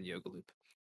setup and Yoga Loop.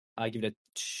 I give it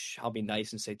I'll be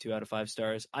nice and say 2 out of 5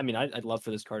 stars. I mean, I'd love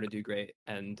for this card to do great,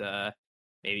 and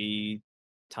maybe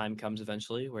time comes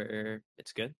eventually where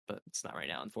it's good, but it's not right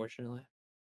now, unfortunately.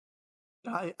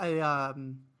 I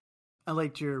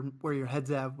liked where your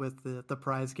head's at with the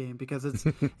prize game, because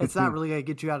it's not really gonna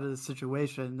get you out of the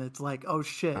situation. It's like, oh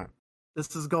shit,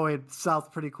 this is going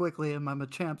south pretty quickly, and my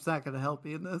Machamp's not gonna help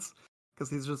me in this, because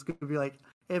he's just gonna be like,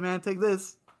 hey man, take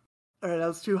this. All right, that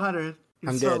was 200.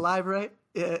 You're I'm still dead. alive, right?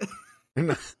 Yeah.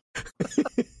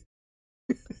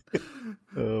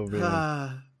 Oh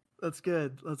man. That's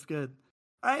good. That's good.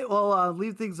 All right, well,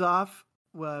 leave things off.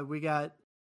 We got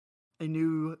a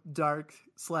new dark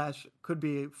 / could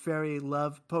be fairy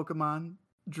love Pokemon.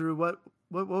 Drew, what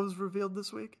was revealed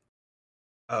this week?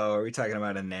 Oh, are we talking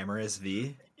about Enamorous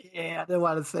V? Yeah, I didn't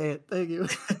want to say it. Thank you.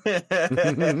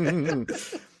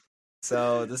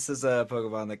 So this is a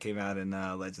Pokemon that came out in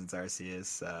Legends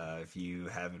Arceus. If you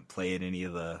haven't played any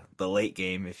of the late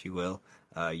game, if you will,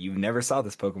 you never saw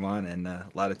this Pokemon, and a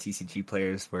lot of TCG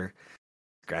players were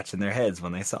scratching their heads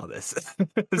when they saw this.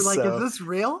 You're like, is this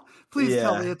real? Please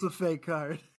tell me Yeah. it's a fake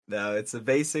card. No, it's a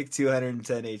basic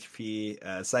 210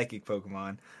 HP psychic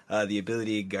Pokemon. The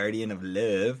ability Guardian of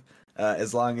Love.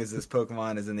 As long as this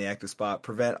Pokemon is in the active spot,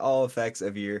 prevent all effects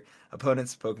of your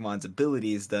opponent's Pokemon's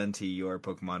abilities done to your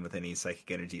Pokemon with any psychic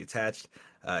energy attached,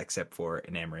 except for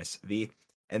Enamorous V.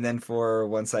 And then for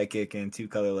 1 psychic and 2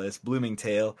 colorless, Blooming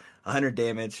Tail, 100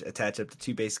 damage, attach up to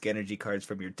 2 basic energy cards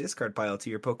from your discard pile to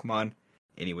your Pokemon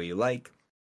any way you like.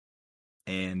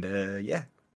 And yeah,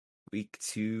 week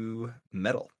 2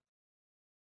 Metal.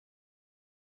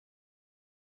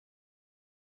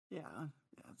 Yeah,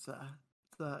 it's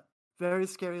a very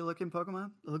scary looking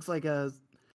Pokemon. It looks like the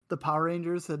Power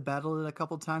Rangers had battled it a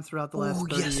couple times throughout the last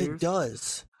 30 yes, years. it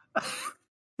does.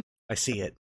 I see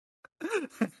it.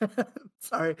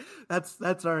 Sorry,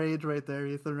 that's our age right there,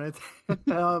 Ethan. Right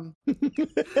there.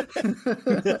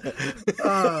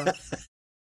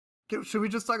 Should we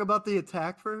just talk about the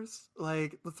attack first?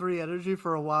 Like the 3 energy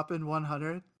for a whopping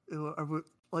 100?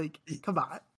 Come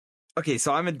on. Okay,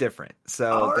 so I'm indifferent.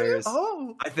 So there's,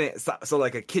 oh, I think, so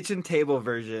like a kitchen table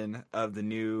version of the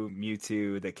new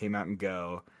Mewtwo that came out in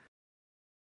Go.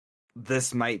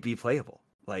 This might be playable.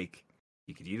 Like,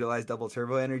 you could utilize double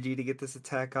turbo energy to get this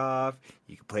attack off.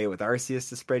 You could play it with Arceus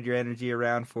to spread your energy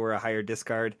around for a higher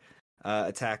discard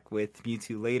attack with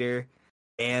Mewtwo later.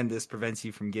 And this prevents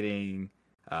you from getting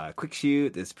Quick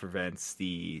Shoot. This prevents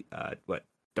the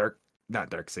Dark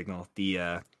Signal,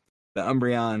 the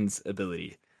Umbreon's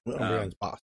ability. Umbreon's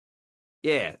boss.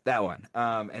 Yeah, that one.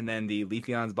 And then the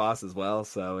Leafeon's boss as well.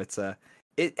 So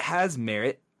it has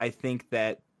merit. I think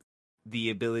that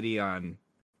the ability on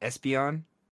Espeon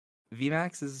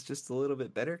VMAX is just a little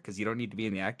bit better because you don't need to be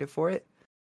in the active for it.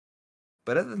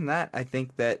 But other than that, I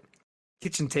think that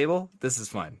kitchen table, this is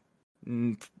fun.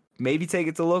 Maybe take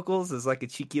it to locals as like a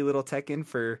cheeky little Tekken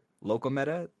for local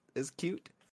meta is cute.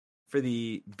 For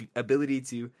the ability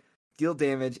to deal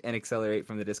damage and accelerate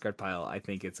from the discard pile, I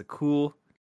think it's a cool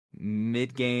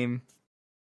mid-game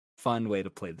fun way to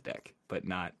play the deck, but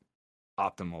not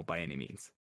optimal by any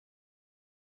means.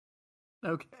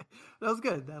 Okay, that was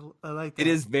good. I like that. It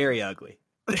is very ugly.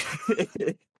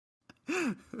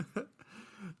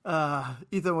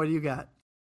 Ethan, what do you got?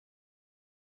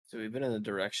 So we've been in the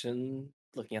direction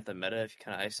looking at the meta. If you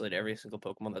kind of isolate every single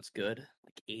Pokemon that's good,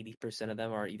 like 80% of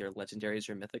them are either legendaries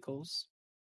or mythicals.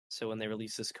 So when they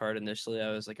released this card initially,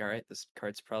 I was like, all right, this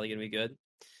card's probably going to be good.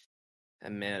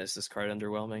 And man, is this card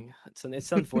underwhelming.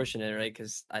 It's unfortunate, right?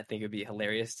 Because I think it would be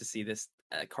hilarious to see this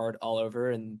card all over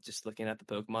and just looking at the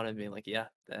Pokemon and being like, yeah,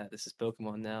 this is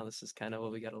Pokemon now. This is kind of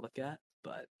what we got to look at.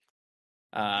 But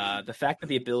The fact that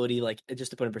the ability, like,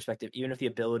 just to put in perspective, even if the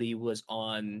ability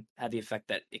had the effect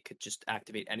that it could just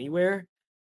activate anywhere,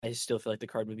 I still feel like the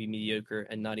card would be mediocre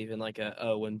and not even like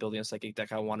when building a psychic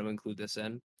deck, I want to include this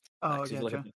in. Oh, Because if you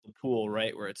look at gotcha. the pool,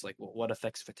 right, where it's like, well, what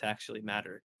effects of attack actually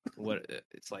matter?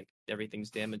 It's like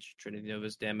everything's damage, Trinity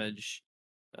Nova's damage,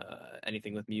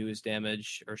 anything with Mew is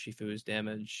damage, Urshifu is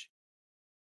damage.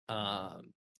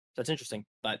 That's interesting,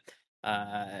 but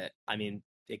I mean,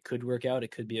 it could work out. It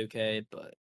could be okay,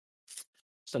 but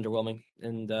it's underwhelming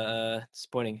and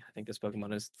disappointing. I think this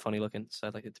Pokemon is funny looking, so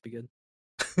I'd like it to be good.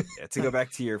 Yeah, to go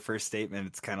back to your first statement,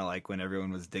 it's kind of like when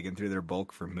everyone was digging through their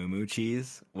bulk for Moo Moo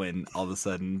cheese, when all of a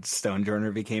sudden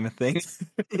Stonejourner became a thing.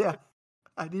 Yeah.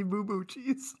 I need Moo Moo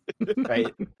cheese.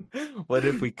 Right? What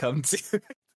if we come to?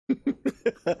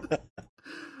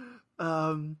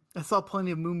 I saw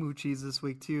plenty of Moo Moo cheese this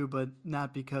week too, but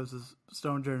not because of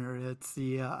Stonejourner. It's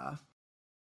the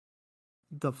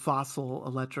fossil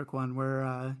electric one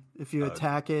where if you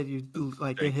attack it, you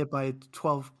like get hit by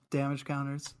 12 damage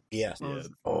counters. Yes. Yeah.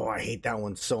 Oh, I hate that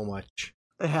one so much.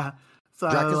 Yeah. So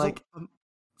I was Dracozolt? like,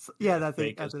 yeah, that's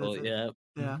it. Yeah.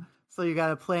 Yeah. So you got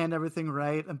to plan everything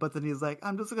right, but then he's like,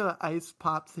 I'm just gonna ice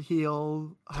pop to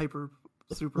heal, hyper,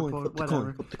 super, Flip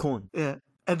whatever. the coin. Yeah.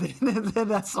 And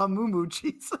then I saw Moo Moo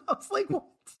cheese. I was like, what?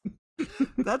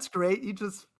 That's great. You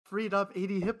just freed up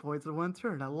 80 hit points in one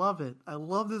turn. I love it. I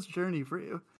love this journey for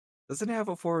you. Doesn't it have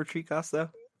a 4 retreat cost though?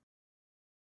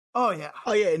 Oh yeah.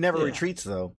 Oh yeah, it never Yeah. retreats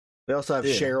though. They also have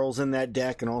Yeah. Cheryl's in that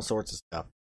deck and all sorts of stuff.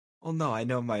 Well, no, I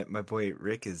know my boy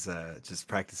Rick is just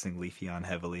practicing Leafeon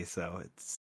heavily, so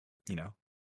it's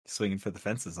swinging for the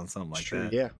fences on something like Sure,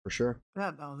 that. yeah, for sure.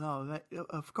 Yeah, no, that,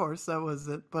 of course that was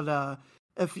it. But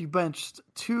if you benched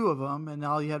 2 of them and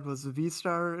all you had was a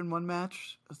V-Star in one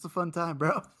match, that's a fun time,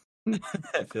 bro.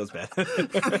 It feels bad.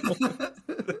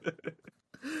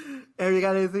 Aaron, you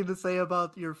got anything to say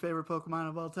about your favorite Pokemon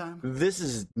of all time? This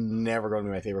is never going to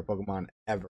be my favorite Pokemon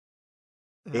ever.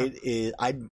 Yeah. It is.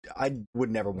 I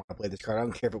would never want to play this card. I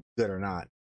don't care if it's good or not.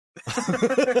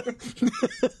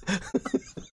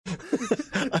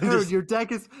 Aaron, your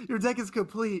deck is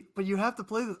complete, but you have to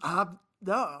play this.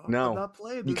 No, I'm not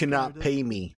playing this you cannot card. pay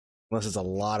me unless it's a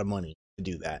lot of money to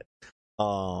do that.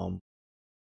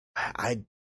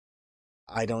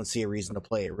 I don't see a reason to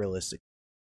play it realistically.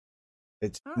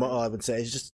 It's All right. I would say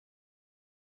it's just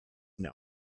no.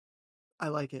 I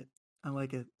like it. All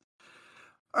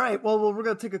right, well, we're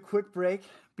going to take a quick break.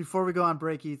 Before we go on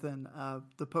break, Ethan,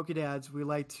 the Pokedads, we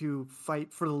like to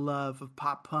fight for the love of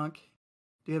pop punk.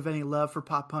 Do you have any love for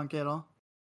pop punk at all?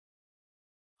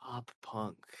 Pop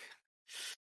punk.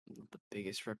 Not the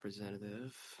biggest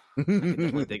representative. I could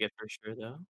definitely dig it for sure,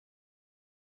 though.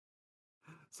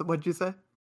 So what'd you say?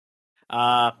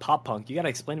 Pop punk. You gotta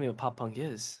explain to me what pop punk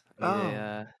is.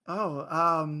 I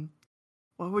mean,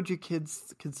 What would you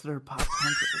kids consider pop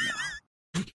punk right now?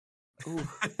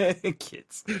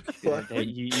 Kids.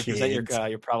 you present your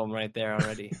problem right there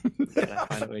already. You gotta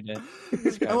find a way to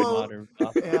describe Well, modern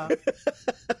pop. Yeah.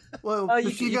 Well, Oh, you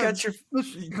Machine got your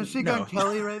Machine no. Gun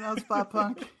Kelly right now is pop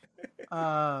punk.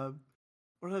 Avril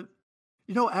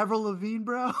Lavigne,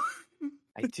 bro.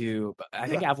 I do, but I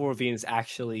think Avril Lavigne is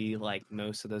actually like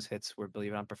most of those hits were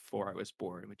Believe It or Not before I was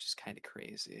born, which is kind of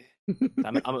crazy.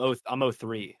 I'm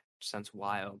 03, which sounds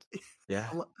wild. Yeah.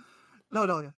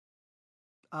 No, yeah.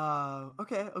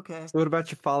 Okay. So what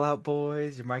about your Fallout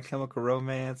Boys, your My Chemical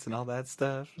Romance, and all that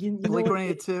stuff? You know Blink what?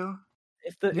 182.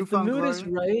 If the Newfound mood is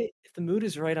Glory.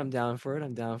 right, I'm down for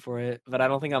it. But I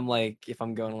don't think I'm like, if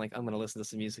I'm going like I'm gonna listen to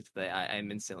some music today,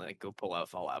 I'm instantly like go pull out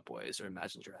Fall Out Boys or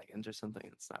Imagine Dragons or something.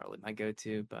 It's not really my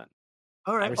go-to, but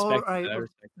All right, respect all right. that, I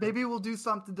respect that. Maybe we'll do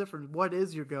something different. What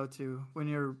is your go-to when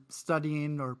you're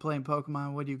studying or playing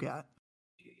Pokemon? What do you got?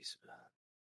 Jeez, man.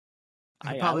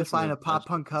 I could probably listen to find a bunch pop of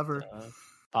punk cover.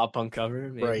 Pop punk cover,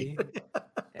 maybe. Right.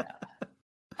 Yeah.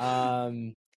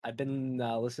 I've been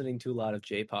listening to a lot of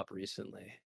J-pop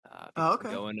recently. Oh,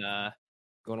 because okay. I'm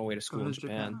going away to school Going in to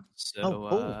Japan, Japan. so Oh,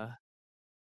 cool.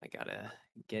 I gotta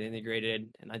get integrated,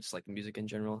 and I just like the music in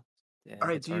general. Yeah, All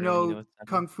right. it's Do you harder when know what's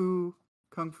happening.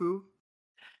 Kung Fu?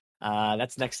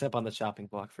 That's next step on the chopping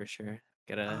block for sure.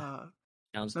 Gotta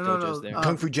challenge the no, dojos there.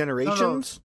 Kung Fu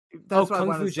Generations. That's what I Kung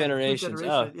wanted Fu to say. Generations.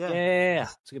 Oh, yeah.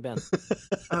 It's a good band.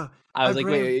 Oh, I was my like,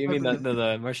 brain- wait, you my mean brain-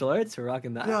 the martial arts? We're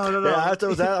rocking that. No.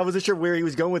 Yeah, I wasn't sure where he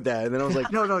was going with that, and then I was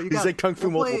like, No, he said Kung Fu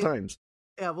multiple times.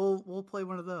 Yeah, we'll play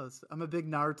one of those. I'm a big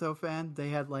Naruto fan. They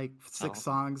had like 6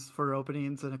 songs for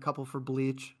openings and a couple for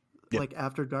Bleach. Yeah. Like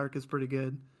After Dark is pretty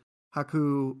good.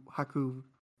 Haku,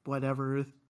 whatever.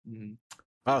 Mhm.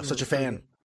 Oh, Yeah, such a pretty fan. good.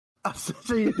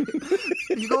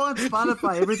 You go on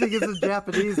Spotify, everything is in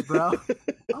Japanese, bro.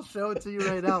 I'll show it to you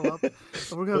right now.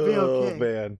 We're gonna be okay. Oh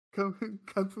man. Kung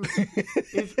Fu.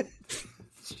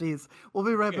 Jeez, we'll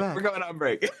be right back. We're going on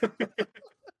break.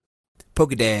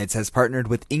 Pokedads has partnered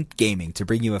with Inked Gaming to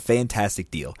bring you a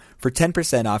fantastic deal. For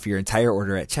 10% off your entire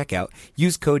order at checkout,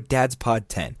 use code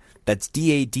DADSPOD10. That's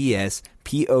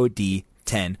DADSPOD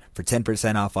 10 for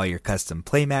 10% off all your custom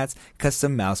playmats,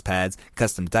 custom mouse pads,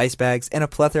 custom dice bags, and a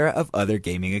plethora of other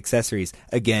gaming accessories.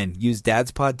 Again, use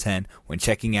DADSPOD 10 when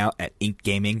checking out at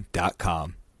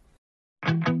inkedgaming.com.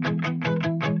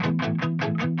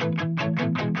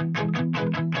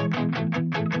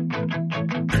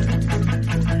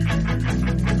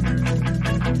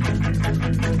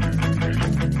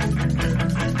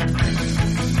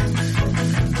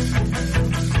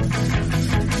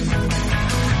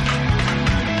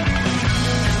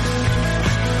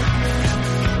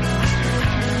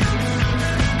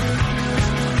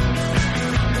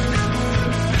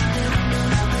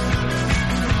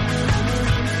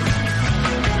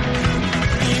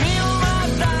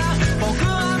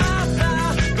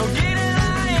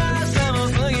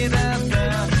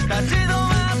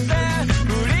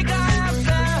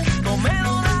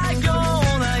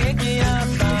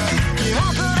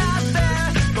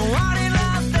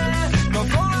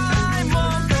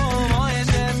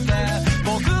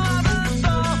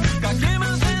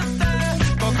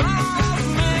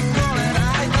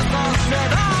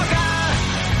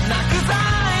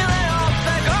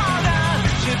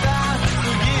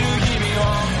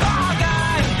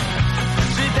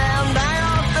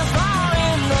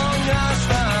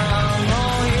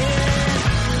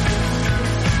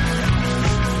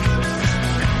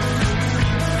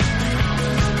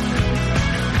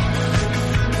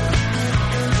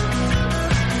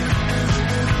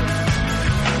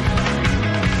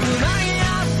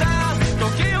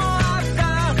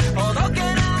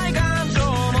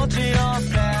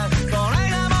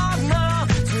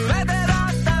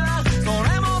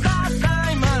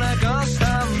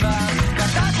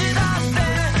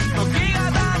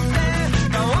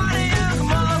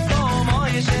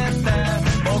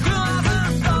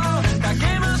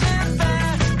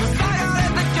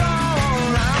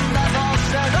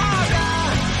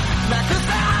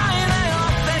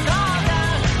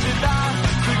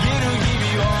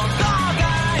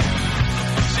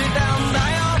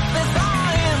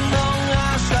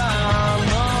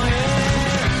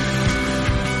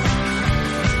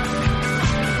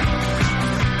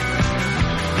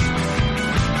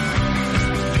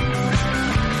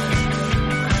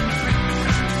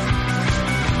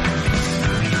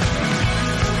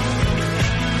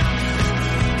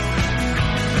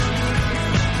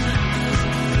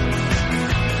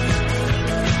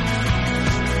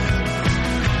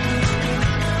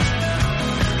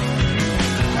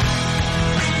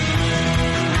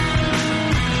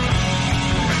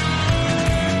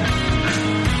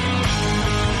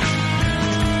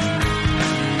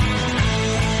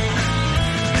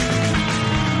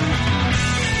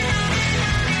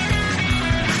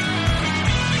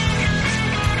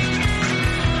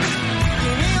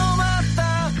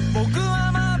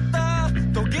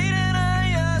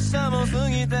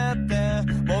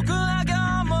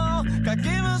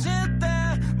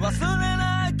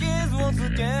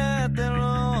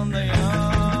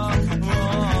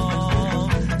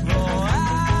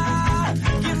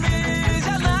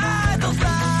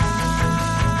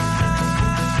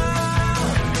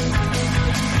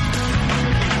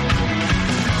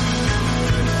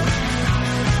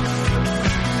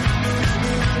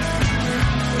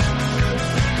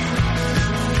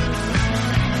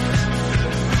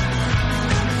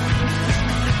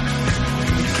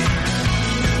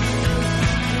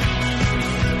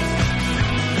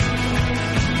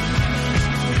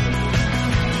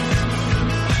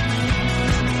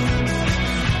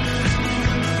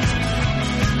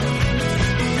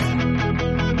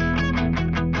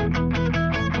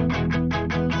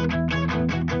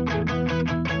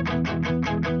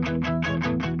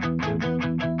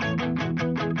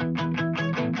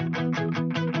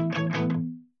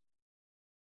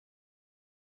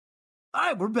 All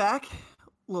right, we're back.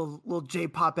 Little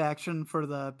J-pop action for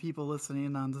the people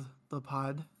listening on the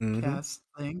podcast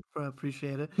thing.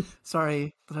 Appreciate it.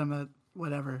 Sorry that I'm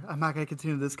whatever. I'm not going to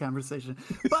continue this conversation.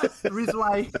 But the reason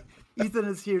why Ethan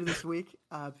is here this week,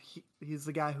 he's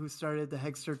the guy who started the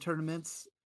Hexter tournaments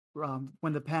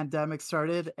when the pandemic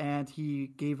started, and he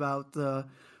gave out the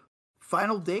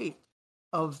final date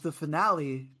of the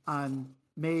finale on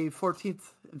May 14th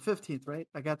and 15th, right?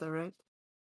 I got that right?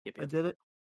 Yep. I did it.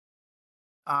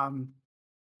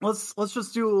 Let's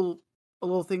just do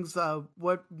little things.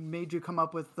 What made you come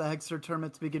up with the Hexer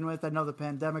tournament to begin with? I know the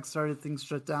pandemic started, things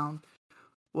shut down.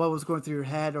 What was going through your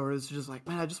head, or is it just like,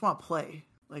 man, I just want to play?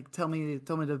 Like, tell me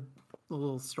the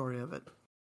little story of it.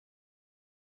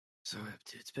 So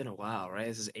it's been a while, right?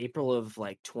 This is April of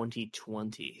like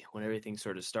 2020 when everything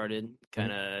sort of started,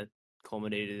 kind of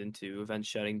culminated into events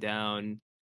shutting down,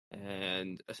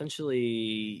 and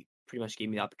essentially pretty much gave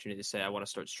me the opportunity to say I want to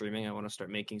start streaming. I want to start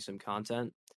making some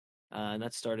content. And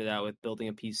that started out with building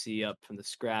a PC up from the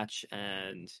scratch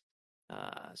and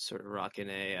sort of rocking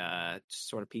a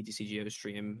sort of PTCGO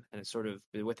stream. And it sort of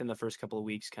within the first couple of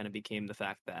weeks kind of became the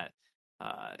fact that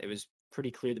it was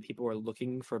pretty clear that people were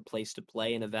looking for a place to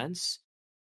play in events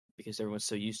because everyone's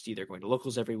so used to either going to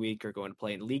locals every week or going to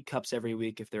play in league cups every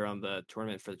week if they're on the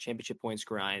tournament for the championship points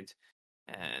grind.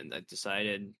 And I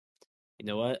decided, you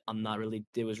know what? I'm not really.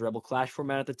 It was Rebel Clash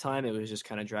format at the time. It was just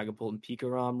kind of Dragapult and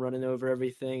Pikarom running over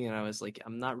everything, and I was like,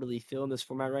 I'm not really feeling this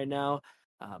format right now.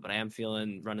 But I am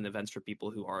feeling running events for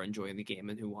people who are enjoying the game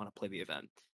and who want to play the event.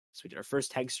 So we did our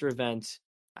first Hegster event.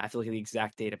 I have to look at the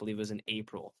exact date. I believe it was in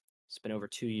April. It's been over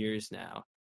 2 years now,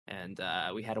 and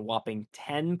we had a whopping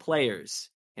 10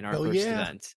 players in our first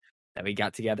event that we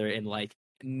got together in like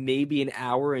maybe an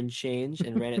hour and change,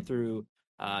 and ran it through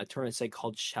a tournament site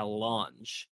called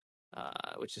Challenge.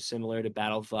 Which is similar to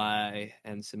Battlefy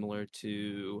and similar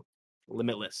to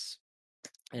Limitless.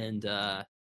 And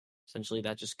essentially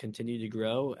that just continued to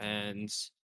grow. And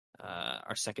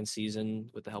our second season,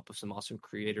 with the help of some awesome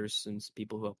creators and some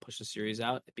people who helped push the series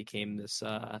out, it became this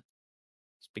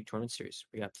big tournament series.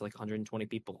 We got to like 120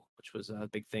 people, which was a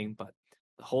big thing. But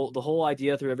the whole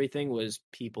idea through everything was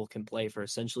people can play for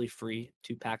essentially free.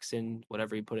 2 packs in,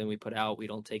 whatever you put in, we put out. We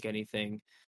don't take anything.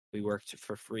 We worked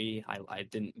for free. I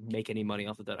didn't make any money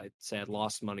off of that. I'd say I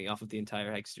lost money off of the entire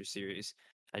Hexter series.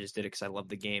 I just did it because I love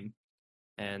the game.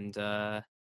 And it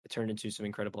turned into some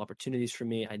incredible opportunities for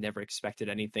me. I never expected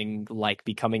anything like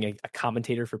becoming a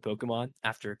commentator for Pokemon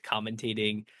after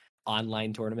commentating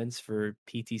online tournaments for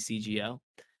PTCGO.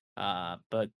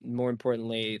 But more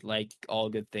importantly, like all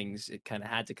good things, it kind of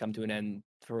had to come to an end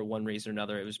for one reason or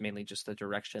another. It was mainly just the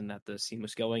direction that the scene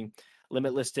was going.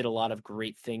 Limitless did a lot of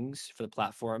great things for the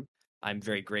platform. I'm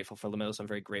very grateful for Limitless. I'm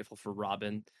very grateful for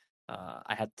Robin.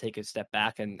 I had to take a step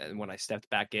back, and when I stepped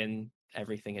back in,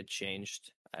 everything had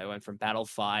changed. I went from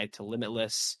Battlefy to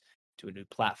Limitless to a new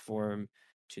platform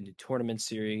to a new tournament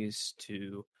series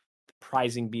to the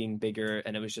prizing being bigger,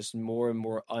 and it was just more and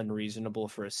more unreasonable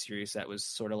for a series that was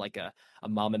sort of like a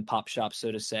mom and pop shop,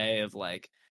 so to say, of like,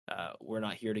 we're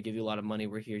not here to give you a lot of money.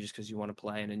 We're here just because you want to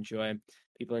play and enjoy.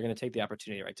 People are going to take the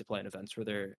opportunity, right, to play in events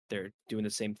where they're doing the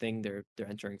same thing. They're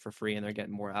entering for free and they're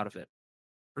getting more out of it.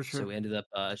 For sure. So we ended up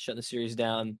shutting the series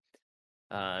down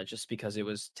just because it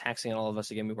was taxing on all of us.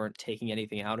 Again, we weren't taking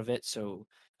anything out of it. So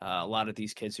a lot of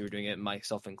these kids who were doing it,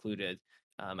 myself included,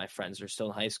 my friends are still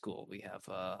in high school. We have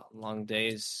long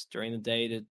days during the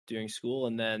day during school,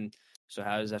 and then so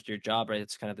how is after your job, right?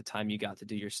 It's kind of the time you got to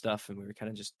do your stuff, and we were kind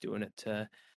of just doing it to.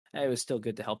 It was still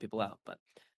good to help people out, but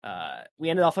we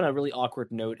ended off on a really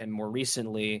awkward note, and more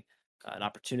recently, an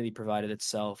opportunity provided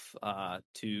itself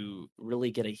to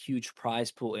really get a huge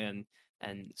prize pool in,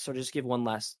 and sort of just give one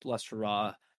last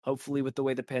hurrah. Hopefully, with the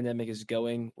way the pandemic is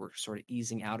going, we're sort of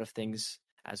easing out of things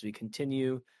as we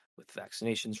continue, with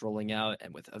vaccinations rolling out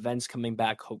and with events coming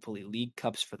back, hopefully league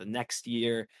cups for the next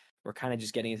year. We're kind of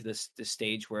just getting into this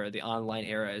stage where the online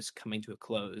era is coming to a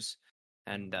close.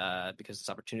 And because this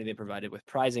opportunity they provided with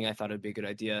prizing, I thought it would be a good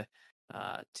idea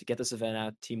to get this event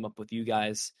out, team up with you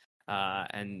guys,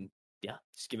 and yeah,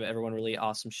 just give everyone a really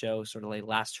awesome show, sort of like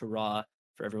last hurrah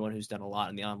for everyone who's done a lot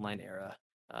in the online era,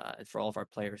 and for all of our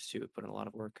players too, who put in a lot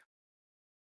of work.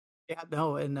 Yeah,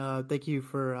 no, and thank you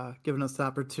for giving us the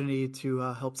opportunity to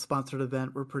help sponsor the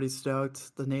event. We're pretty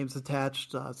stoked. The names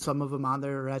attached, some of them on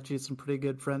there are actually some pretty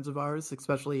good friends of ours,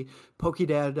 especially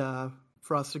PokeDad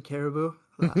Frosted Caribou.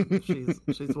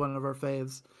 She's one of our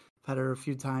faves. I've had her a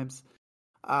few times.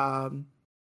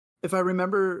 If I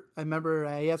remember,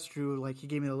 I asked Drew, like he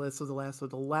gave me the list of the last one.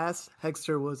 The last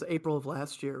Hexter was April of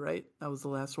last year, right? That was the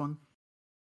last one.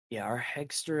 Yeah, our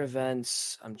Hexter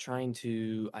events,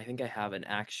 I think I have an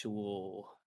actual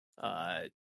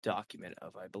document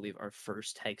of, I believe, our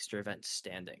first Hexter event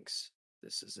standings.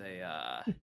 This is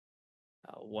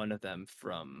one of them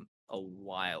from a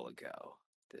while ago.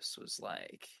 This was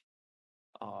like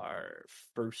our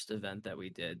first event that we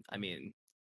did. I mean,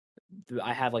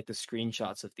 I have like the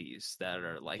screenshots of these that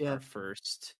are like our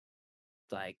first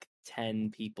like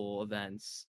 10 people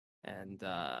events, and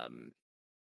I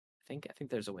think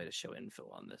there's a way to show info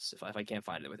on this. If I can't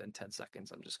find it within 10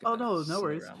 seconds, I'm just Oh, gonna no sit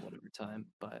worries. around whatever time.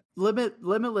 But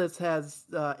Limitless has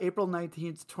April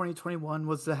 19th, 2021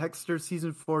 was the Hexter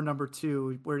Season 4 number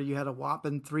 2, where you had a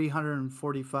whopping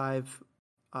 345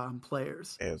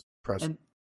 players. It was impressive.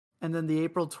 And then the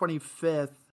April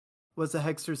 25th was the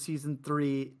Hexter Season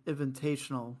 3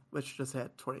 Invitational, which just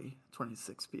had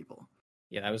 26 people.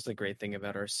 yeah, that was the great thing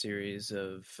about our series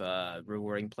of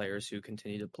rewarding players who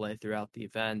continue to play throughout the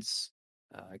events.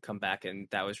 Come back, and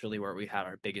that was really where we had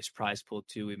our biggest prize pool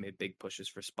too. We made big pushes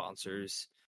for sponsors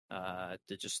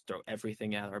to just throw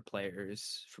everything at our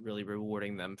players, for really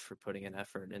rewarding them for putting in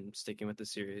effort and sticking with the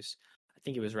series. I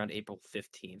think it was around April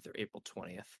 15th or April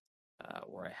 20th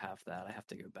where I have that. I have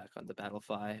to go back on the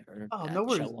Battlefy or Oh, at no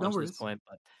worries, Shell no Launch at this worries. point.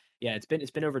 But yeah, it's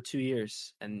been over 2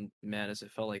 years, and man, as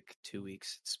it felt like 2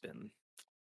 weeks, it's been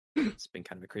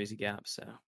kind of a crazy gap. So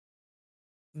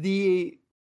The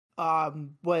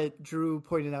what Drew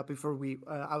pointed out before we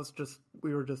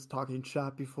were just talking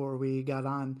shop before we got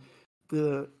on,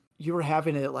 you were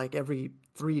having it like every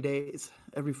 3 days,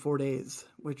 every 4 days,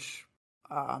 which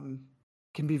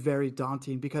can be very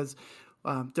daunting because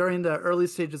during the early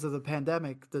stages of the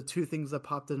pandemic, the two things that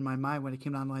popped into my mind when it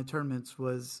came to online tournaments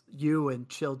was you and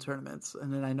Chill tournaments.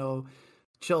 And then I know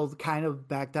Chill kind of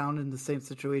backed down in the same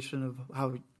situation of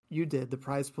how you did. The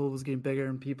prize pool was getting bigger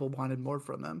and people wanted more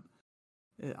from them.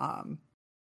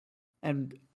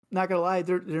 And not gonna lie,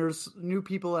 there's new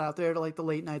people out there. Like the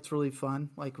late night's really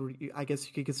fun. Like I guess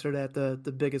you could consider that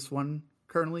the biggest one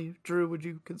currently. Drew, would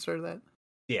you consider that?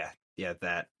 Yeah,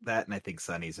 that and I think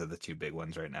Sunnies are the two big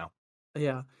ones right now.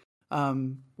 Yeah.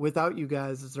 Without you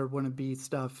guys, there wouldn't be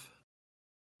stuff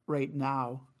right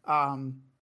now.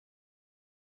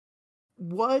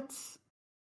 What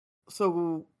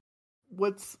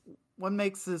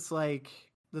makes this like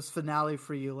this finale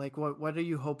for you? Like what do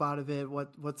you hope out of it?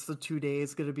 What's the 2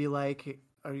 days going to be like?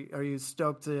 Are you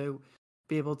stoked to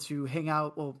be able to hang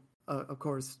out? Well, of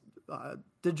course,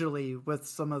 digitally with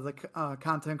some of the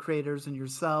content creators and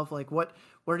yourself. Like what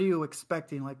are you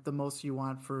expecting? Like the most you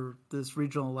want for this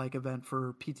regional like event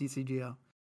for PTCGO?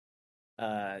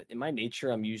 in my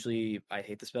nature, I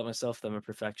hate this about myself, that I'm a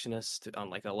perfectionist on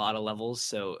like a lot of levels.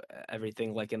 So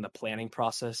everything like in the planning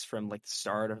process from like the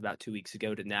start of about 2 weeks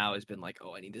ago to now has been like,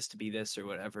 oh, I need this to be this or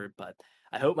whatever. But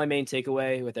I hope my main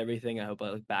takeaway with everything, I hope I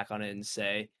look back on it and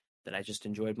say that I just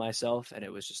enjoyed myself and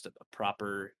it was just a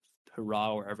proper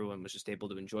hurrah where everyone was just able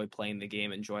to enjoy playing the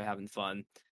game, enjoy having fun.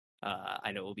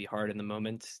 I know it will be hard in the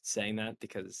moment saying that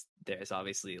because there's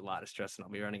obviously a lot of stress and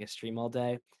I'll be running a stream all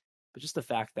day. But just the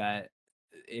fact that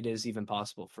it is even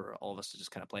possible for all of us to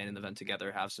just kind of play in an event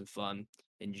together, have some fun,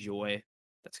 enjoy.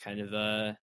 That's kind of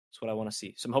that's what I want to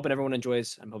see. So I'm hoping everyone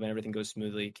enjoys. I'm hoping everything goes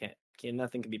smoothly. Can't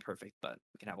nothing can be perfect, but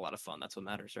we can have a lot of fun. That's what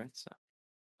matters, right? So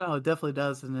Oh, it definitely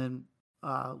does. And then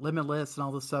Limitless and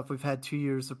all this stuff, we've had 2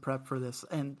 years of prep for this.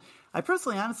 And I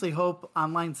personally honestly hope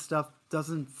online stuff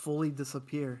doesn't fully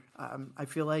disappear. I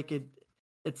feel like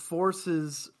it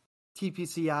forces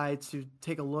TPCI to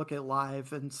take a look at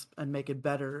live and make it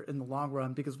better in the long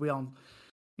run because we all,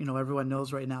 everyone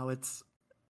knows right now it's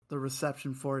the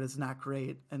reception for it is not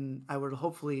great. And I would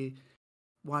hopefully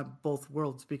want both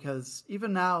worlds because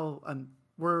even now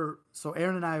Aaron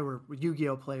and I were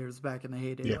Yu-Gi-Oh players back in the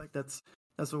heyday. Yeah. Like that's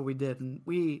what we did. And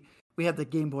we had the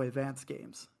Game Boy Advance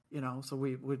games, so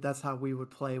we that's how we would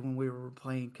play when we were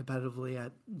playing competitively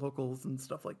at locals and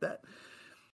stuff like that.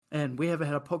 And we haven't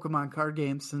had a Pokemon card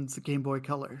game since the Game Boy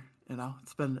Color.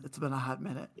 It's been a hot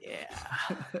minute. yeah.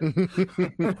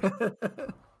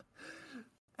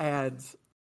 And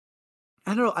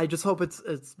I don't know. I just hope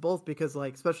it's both because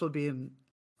like especially being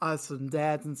us and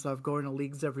dads and stuff going to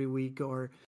leagues every week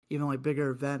or even like bigger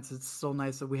events, it's so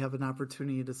nice that we have an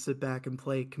opportunity to sit back and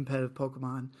play competitive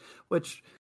Pokemon, which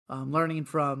learning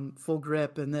from Full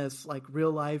Grip and this, like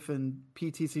real life and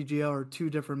PTCGO are two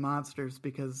different monsters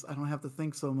because I don't have to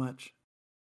think so much.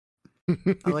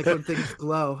 I like when things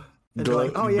glow. And Glow,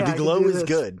 like, oh yeah, the I can glow do is this.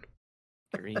 good.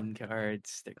 Green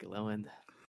cards, they're glowing.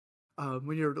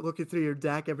 When you're looking through your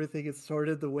deck, everything is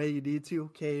sorted the way you need to.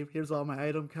 Okay, here's all my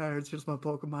item cards. Here's my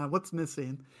Pokemon. What's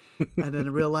missing? And then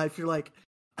in real life, you're like,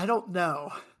 I don't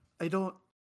know. Hold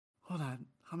on.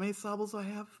 How many Sobbles I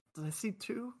have? Did I see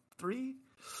 2, 3?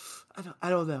 I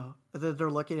don't know. And then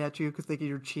they're looking at you because thinking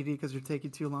you're cheating because you're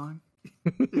taking too long.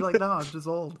 You're like, no, I'm just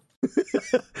old.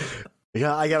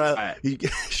 Yeah, I gotta. Right. You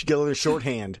should get a little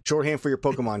shorthand for your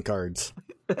Pokemon cards.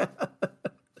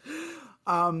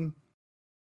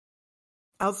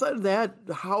 Outside of that,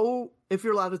 if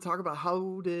you're allowed to talk about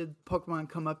how did Pokemon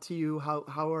come up to you?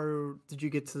 Did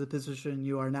you get to the position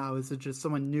you are now? Is it just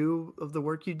someone knew of the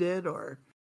work you did, or?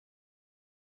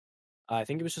 I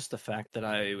think it was just the fact that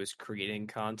I was creating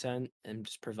content and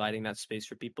just providing that space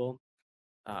for people.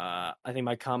 I think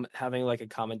having like a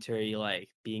commentary, like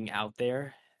being out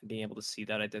there, being able to see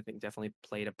that, I did think definitely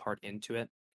played a part into it.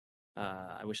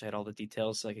 I wish I had all the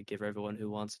details so I could give everyone who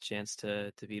wants a chance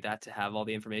to be that, to have all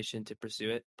the information to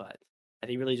pursue it. But I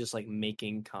think really just like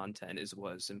making content is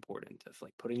was important, of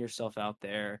like putting yourself out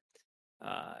there.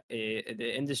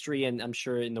 The industry, and I'm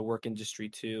sure in the work industry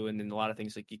too, and in a lot of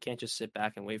things, like you can't just sit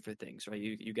back and wait for things, right?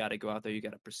 You got to go out there, you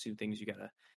got to pursue things, you got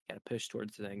to push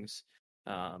towards things.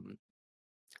 Um,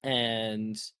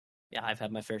 and yeah, I've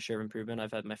had my fair share of improvement.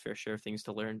 I've had my fair share of things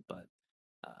to learn, but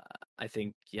I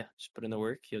think, yeah, just put in the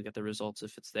work. You'll get the results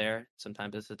if it's there.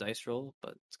 Sometimes it's a dice roll,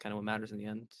 but it's kind of what matters in the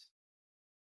end.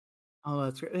 Oh,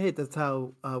 that's great. Hey, that's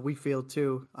how we feel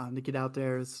too. To get out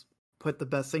there is put the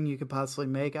best thing you could possibly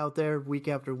make out there week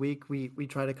after week. We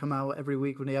try to come out every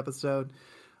week with the episode.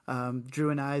 Drew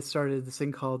and I started this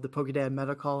thing called the PokeDad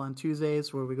Meta Call on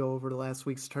Tuesdays, where we go over the last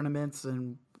week's tournaments,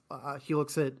 and he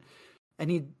looks at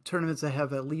any tournaments that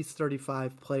have at least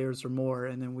 35 players or more,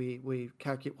 and then we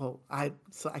calculate. Well, I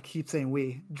keep saying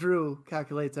we. Drew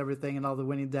calculates everything and all the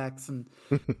winning decks, and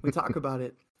we talk about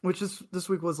it. Which is this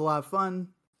week was a lot of fun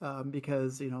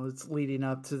because it's leading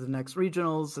up to the next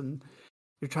regionals, and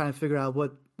you're trying to figure out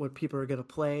what people are going to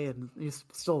play, and you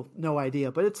still no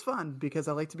idea. But it's fun because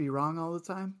I like to be wrong all the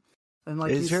time, and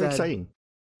like It's very exciting.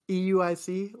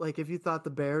 EUIC, like if you thought the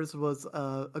Bears was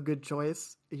a good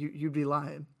choice, you'd be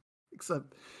lying.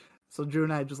 Except, so Drew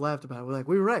and I just laughed about it. We're like,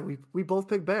 we were right. We both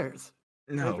picked Bears.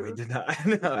 No, we did not.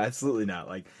 No, absolutely not.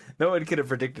 Like, no one could have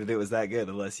predicted it was that good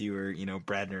unless you were,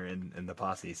 Bradner and the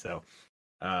posse. So,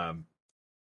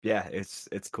 yeah, it's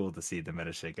cool to see the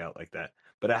meta shake out like that.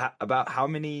 But about how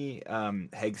many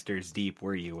Hegsters deep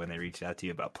were you when they reached out to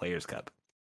you about Players Cup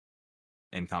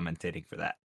and commentating for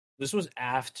that? This was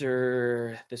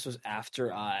after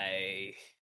I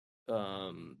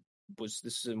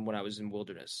this is when I was in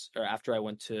Wilderness, or after I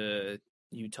went to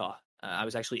Utah. I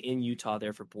was actually in Utah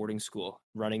there for boarding school,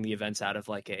 running the events out of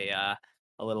like a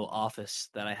little office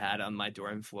that I had on my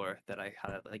dorm floor that I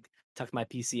had like tucked my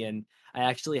PC in. I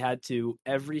actually had to,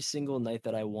 every single night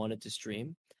that I wanted to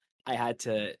stream, I had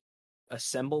to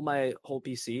assemble my whole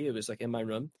PC. It was like in my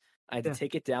room. I had to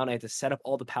take it down. I had to set up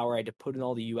all the power. I had to put in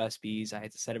all the USBs. I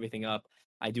had to set everything up.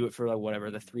 I do it for like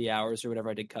whatever, the 3 hours or whatever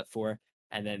I did cut for.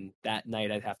 And then that night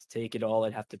I'd have to take it all.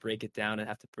 I'd have to break it down. I'd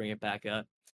have to bring it back up.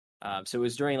 So it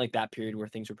was during like that period where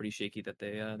things were pretty shaky that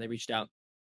they reached out,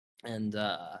 and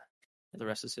the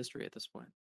rest is history at this point.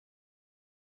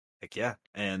 Heck yeah.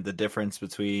 And the difference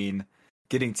between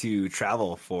getting to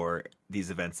travel for these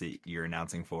events that you're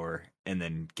announcing for, and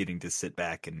then getting to sit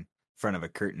back in front of a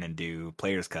curtain and do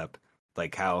Players Cup,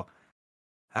 like how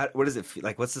what does it feel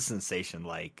like? What's the sensation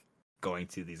like going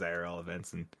to these IRL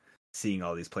events and seeing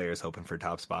all these players hoping for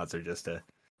top spots, or just to,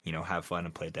 have fun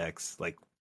and play decks? Like,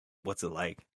 what's it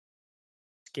like?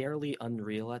 Scarily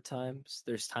unreal at times.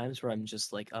 There's times where I'm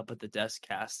just like up at the desk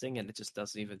casting, and it just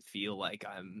doesn't even feel like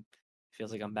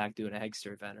feels like I'm back doing a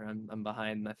Hegster event, or I'm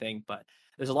behind my thing. But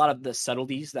there's a lot of the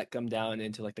subtleties that come down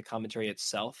into like the commentary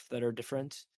itself that are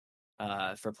different.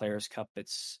 For Players Cup,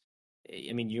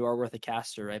 you are worth a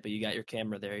caster, right? But you got your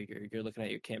camera there. You're looking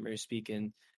at your camera. You're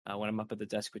speaking. When I'm up at the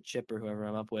desk with Chip or whoever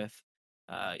I'm up with,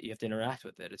 you have to interact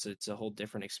with it. It's a whole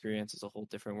different experience. It's a whole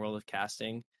different world of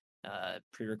casting.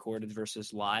 Pre-recorded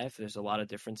versus live. There's a lot of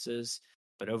differences,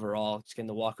 but overall, just getting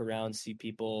to walk around, see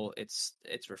people, it's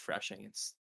refreshing.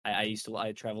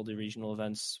 I traveled to regional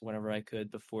events whenever I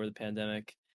could before the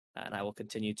pandemic, and I will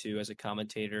continue to as a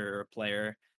commentator or a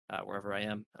player wherever I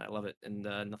am. I love it, and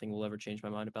nothing will ever change my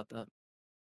mind about that.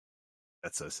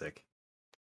 That's so sick.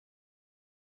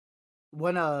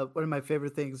 One of my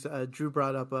favorite things Drew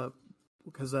brought up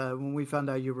because when we found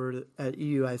out you were at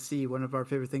EUIC, one of our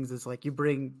favorite things is like you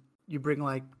bring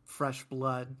like fresh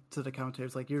blood to the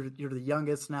commentators. Like you're the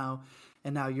youngest now,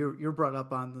 and now you're brought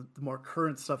up on the more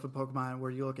current stuff in Pokemon,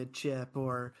 where you look at Chip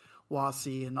or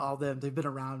Wasi and all them. They've been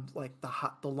around like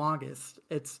the longest.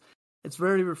 It's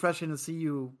very refreshing to see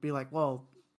you be like, well,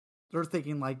 they're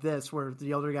thinking like this, where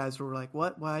the older guys were like,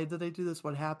 what? Why did they do this?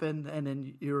 What happened? And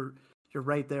then you're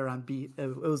right there on beat.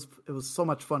 It was so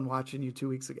much fun watching you 2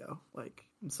 weeks ago. Like,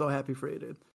 I'm so happy for you,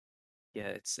 dude. Yeah,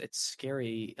 it's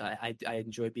scary. I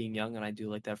enjoy being young, and I do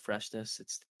like that freshness.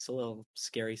 It's a little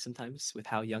scary sometimes with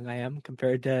how young I am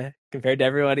compared to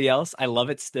everybody else. I love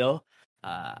it still.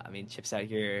 Chip's out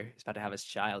here. He's about to have his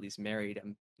child. He's married.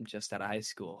 I'm just out of high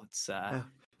school. It's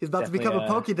he's about to become a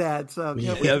PokeDad. So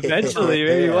yeah, eventually,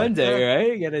 maybe one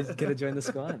day, right? Gotta join the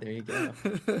squad. There you go.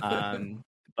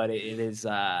 But it is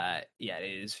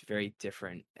very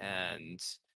different, and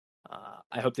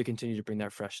I hope they continue to bring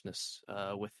that freshness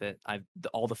with it.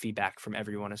 All the feedback from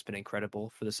everyone has been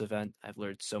incredible for this event. I've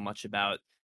learned so much about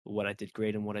what I did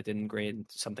great and what I didn't great, and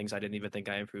some things I didn't even think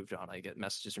I improved on. I get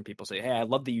messages from people say, "Hey, I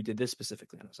love that you did this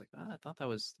specifically," and I was like, I thought that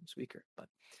was weaker, but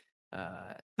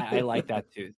I like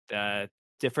that too. The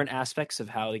different aspects of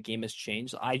how the game has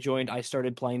changed. I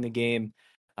started playing the game.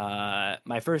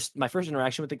 My first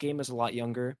interaction with the game was a lot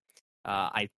younger.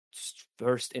 I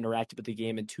first interacted with the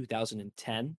game in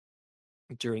 2010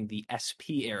 during the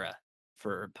SP era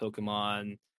for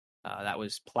Pokemon. That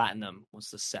was Platinum was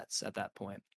the sets at that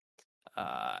point.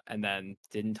 And then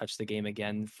didn't touch the game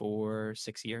again for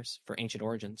 6 years for Ancient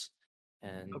Origins,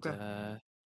 and Okay.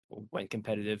 went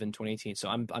competitive in 2018. So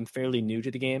I'm fairly new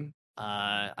to the game.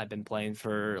 I've been playing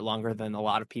for longer than a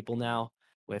lot of people now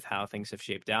with how things have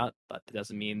shaped out, but it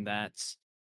doesn't mean that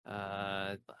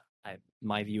uh,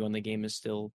 my view on the game is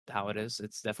still how it is.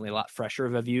 It's definitely a lot fresher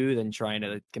of a view than trying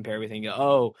to compare everything.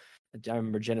 Oh, I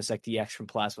remember Genesect DX from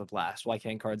Plasma Blast. Why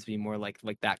can't cards be more like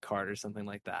that card or something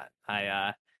like that?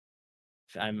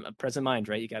 I'm a present mind,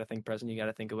 right? You got to think present. You got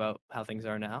to think about how things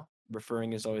are now.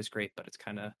 Referring is always great, but it's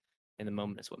kind of in the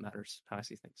moment is what matters. How I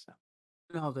see things. So.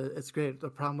 No, it's great. The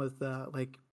problem with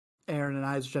like Aaron and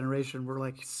I's generation, we're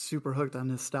like super hooked on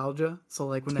nostalgia. So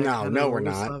like when No, we're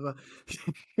not.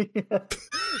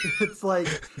 It's like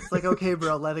okay,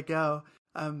 bro, let it go.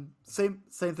 Same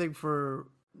thing for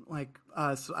like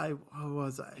us. What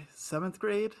was I 7th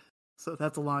grade? So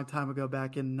that's a long time ago,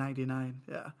 back in '99.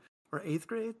 Yeah, or 8th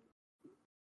grade.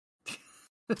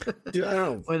 Dude, I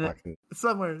don't When fucking...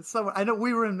 somewhere. I know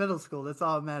we were in middle school. That's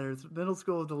all that matters. Middle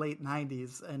school of the late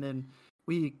 '90s, and then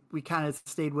we kind of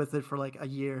stayed with it for like a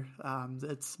year.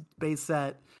 It's base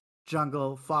set,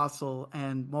 jungle, fossil,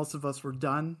 and most of us were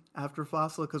done after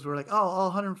fossil because we were like, oh, all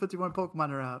 151 Pokemon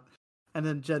are out. And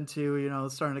then Gen 2,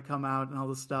 starting to come out and all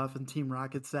this stuff, and Team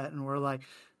Rocket set, and we're like,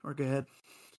 we're good.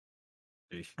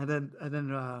 Eesh. And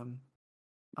then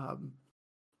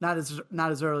not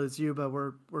as early as you, but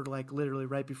we're like literally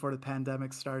right before the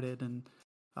pandemic started, and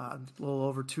a little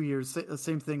over 2 years.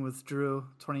 Same thing with Drew,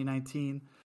 2019.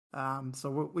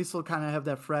 So we still kind of have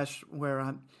that fresh,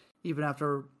 where even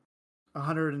after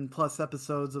 100 and plus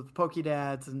episodes of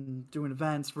Pokedads and doing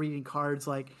events, reading cards,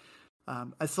 like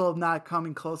I still have not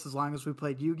coming close as long as we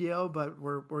played Yu-Gi-Oh, but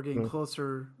we're getting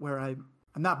closer where I'm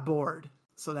not bored.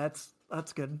 So that's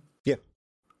good. Yeah.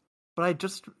 But I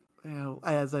just,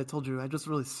 as I told you, I just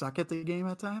really suck at the game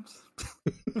at times.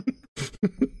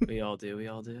 We all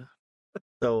do.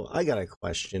 So I got a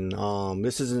question.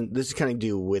 This is kind of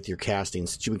do with your casting.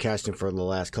 Since you've been casting for the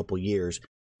last couple years,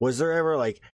 was there ever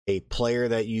like a player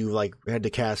that you like had to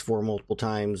cast for multiple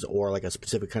times, or like a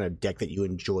specific kind of deck that you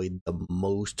enjoyed the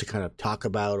most to kind of talk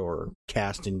about or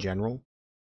cast in general?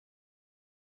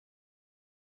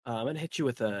 I'm gonna hit you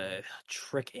with a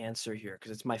trick answer here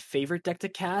because it's my favorite deck to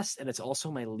cast, and it's also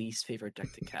my least favorite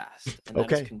deck to cast, and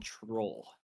that is Okay. Control.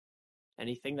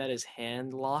 Anything that is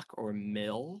hand lock or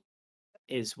mill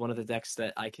is one of the decks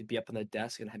that I could be up on the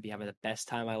desk and be having the best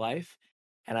time of my life.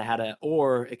 And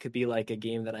or it could be like a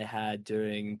game that I had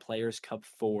during Players Cup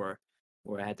 4,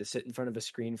 where I had to sit in front of a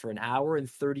screen for an hour and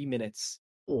 30 minutes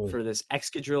Ooh. for this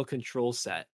Excadrill control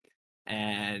set.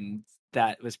 And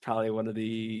that was probably one of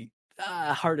the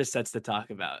hardest sets to talk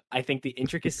about. I think the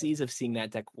intricacies of seeing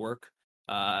that deck work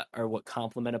are what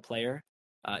complement a player.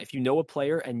 If you know a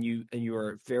player and you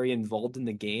are very involved in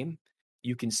the game,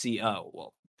 you can see, oh,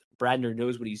 well, Bradner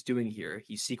knows what he's doing here.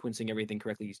 He's sequencing everything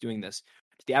correctly. He's doing this.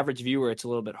 To the average viewer, it's a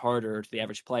little bit harder. To the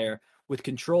average player, with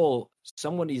Control,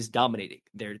 someone is dominating.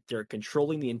 They're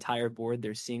controlling the entire board.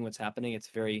 They're seeing what's happening.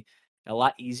 It's a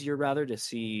lot easier rather to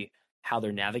see how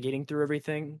they're navigating through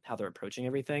everything, how they're approaching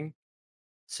everything.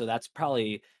 So that's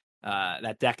probably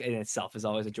that deck in itself is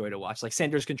always a joy to watch. Like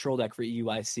Sanders' control deck for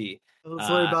EUIC. I was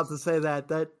really about to say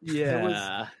that.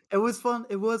 Yeah, it was fun.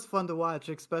 It was fun to watch,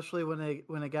 especially when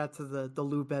I got to the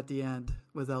loop at the end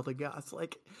with Eldegoss.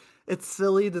 Like, it's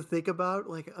silly to think about.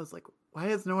 Like, I was like, why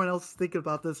has no one else thinking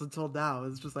about this until now?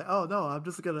 It's just like, oh no, I'm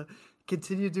just gonna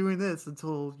continue doing this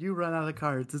until you run out of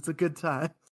cards. It's a good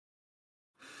time.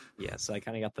 Yeah, so I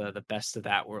kind of got the best of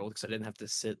that world because I didn't have to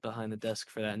sit behind the desk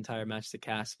for that entire match to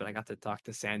cast, but I got to talk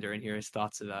to Sander and hear his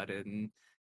thoughts about it and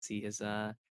see his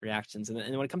reactions. And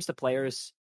when it comes to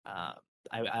players,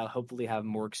 I'll hopefully have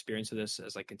more experience with this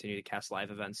as I continue to cast live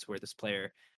events where this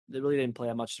player they really didn't play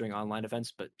that much during online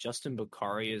events, but Justin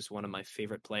Bokari is one of my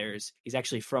favorite players. He's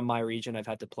actually from my region. I've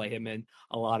had to play him in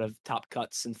a lot of top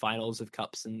cuts and finals of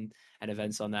cups and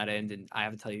events on that end. And I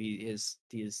have to tell you, he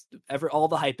is all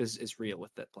the hype is real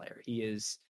with that player. He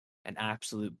is an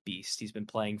absolute beast. He's been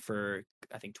playing for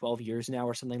I think 12 years now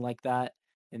or something like that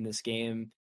in this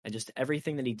game. and just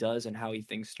everything that he does and how he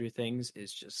thinks through things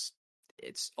is just,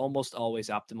 it's almost always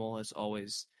optimal. It's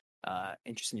always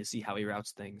interesting to see how he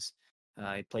routes things.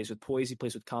 He plays with poise. He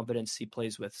plays with confidence. He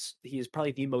is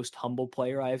probably the most humble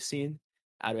player I have seen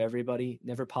out of everybody.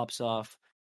 Never pops off,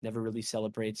 never really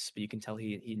celebrates, but you can tell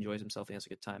he enjoys himself. He has a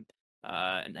good time.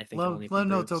 And I think he'll only Let him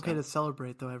know improve, it's okay so. to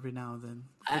celebrate though every now and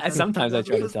then. Sometimes I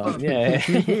try to Fist tell him, bump. yeah.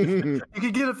 You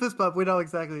can get a fist bump. We know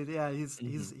exactly. Yeah,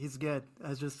 Mhm. he's good.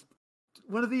 I just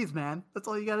one of these, man. That's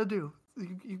all you got to do.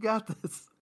 You got this.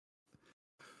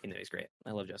 He's great.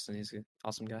 I love Justin. He's an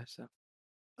awesome guy. So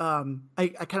I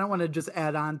kind of want to just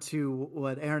add on to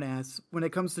what Aaron asked. When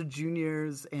it comes to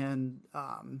juniors and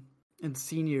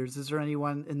seniors, is there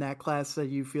anyone in that class that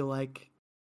you feel like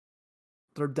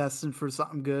they're destined for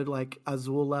something good, like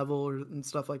Azul level and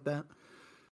stuff like that?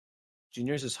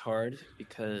 juniors is hard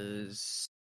because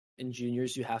in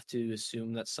juniors you have to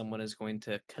assume that someone is going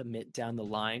to commit down the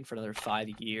line for another 5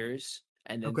 years,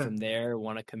 and then Okay. from there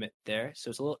want to commit there. So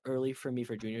it's a little early for me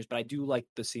for juniors, but I do like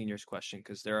the seniors question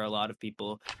because there are a lot of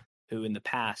people who in the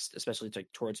past, especially like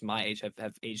towards my age,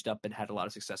 have aged up and had a lot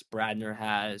of success. Bradner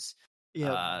has.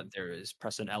 Yep. There is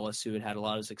Preston Ellis who had a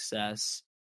lot of success.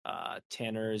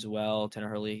 Tanner as well. Tanner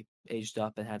Hurley aged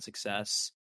up and had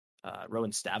success.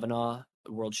 Rowan Stavinaugh,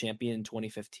 world champion in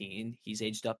 2015. He's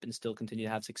aged up and still continue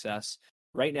to have success.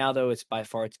 Right now, though, it's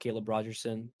Caleb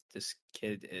Rogerson. This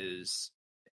kid is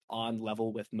on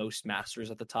level with most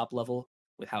masters at the top level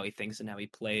with how he thinks and how he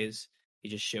plays. He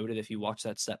just showed it. If you watch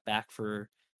that step back for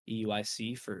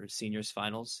EUIC for seniors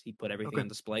finals, he put everything Okay. on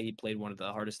display. He played one of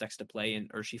the hardest decks to play in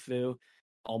Urshifu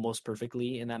almost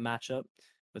perfectly in that matchup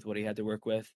with what he had to work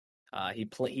with.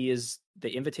 He is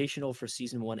the invitational for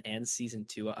season 1 and season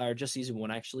 2, or just season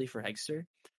 1 actually for Hegster.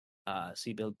 So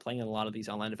he's been playing in a lot of these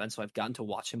online events, so I've gotten to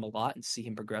watch him a lot and see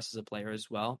him progress as a player as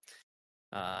well.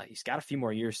 He's got a few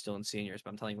more years still in seniors,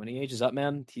 but I'm telling you, when he ages up,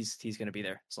 man, he's going to be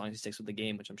there as long as he sticks with the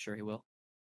game, which I'm sure he will.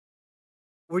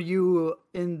 Were you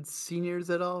in seniors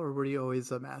at all, or were you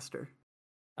always a master?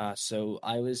 So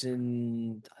I was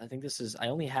in, I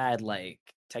only had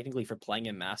technically for playing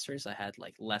in Masters, I had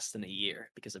less than a year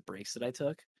because of breaks that I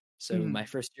took. So Mhm. my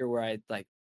first year where I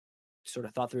sort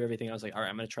of thought through everything, I was like, all right,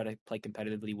 I'm going to try to play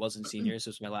competitively. Was in seniors.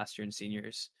 This was my last year in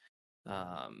seniors.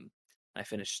 I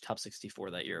finished top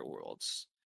 64 that year at Worlds.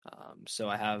 So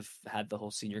I have had the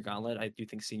whole senior gauntlet. I do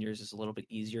think seniors is a little bit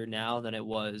easier now than it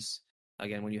was,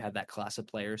 again, when you had that class of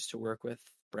players to work with.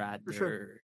 Brad, For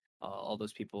sure. all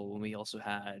those people. When we also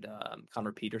had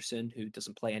Connor Peterson, who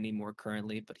doesn't play anymore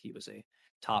currently, but he was a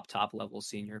top level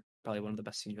senior, probably one of the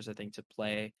best seniors I think to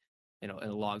play, in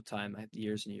a long time,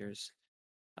 years and years.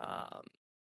 Um,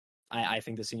 I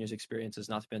think the seniors experience is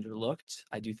not to be underlooked.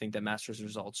 I do think that masters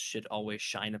results should always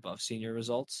shine above senior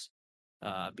results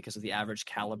because of the average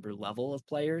caliber level of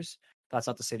players. That's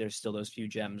not to say there's still those few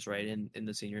gems, right, in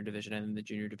the senior division and in the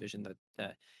junior division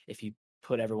that if you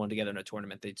put everyone together in a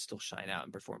tournament, they'd still shine out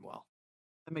and perform well.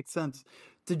 That makes sense.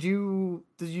 Did you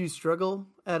struggle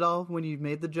at all when you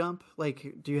made the jump?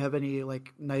 Like, do you have any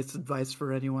nice advice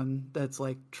for anyone that's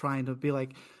trying to be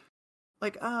like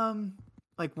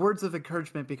words of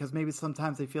encouragement, because maybe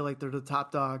sometimes they feel like they're the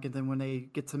top dog, and then when they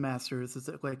get to masters, it's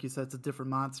like you said, it's a different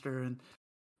monster, and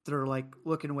they're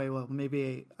looking away. Well,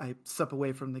 maybe I step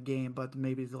away from the game, but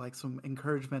maybe some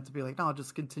encouragement to be like, no, I'll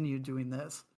just continue doing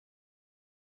this.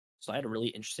 So I had a really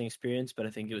interesting experience, but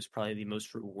I think it was probably the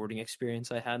most rewarding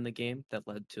experience I had in the game that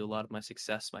led to a lot of my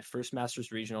success. My first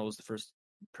Masters Regional was the first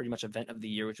pretty much event of the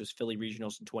year, which was Philly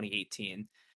Regionals in 2018.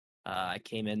 I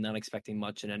came in not expecting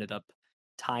much and ended up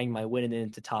tying my win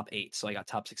into top 8. So I got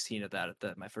top 16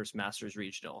 at my first Masters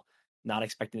Regional, not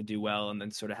expecting to do well, and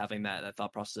then sort of having that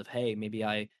thought process of, hey, maybe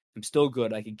I am still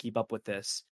good. I can keep up with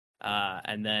this.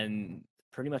 And then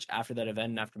pretty much after that event,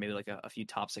 and after maybe a few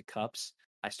tops at cups,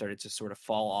 I started to sort of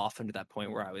fall off into that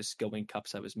point where I was going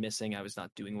cups I was missing. I was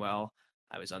not doing well.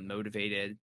 I was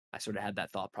unmotivated. I sort of had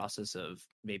that thought process of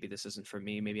maybe this isn't for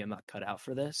me. Maybe I'm not cut out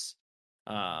for this.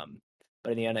 Um,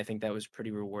 but in the end, I think that was pretty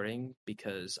rewarding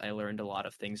because I learned a lot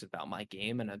of things about my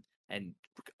game, and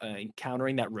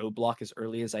encountering that roadblock as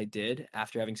early as I did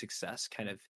after having success kind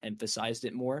of emphasized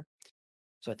it more.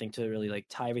 So I think to really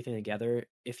tie everything together,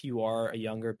 if you are a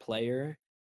younger player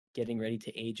getting ready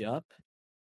to age up,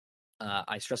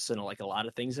 I stress in a lot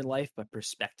of things in life, but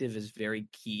perspective is very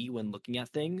key when looking at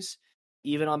things,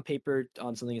 even on paper,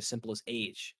 on something as simple as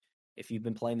age. If you've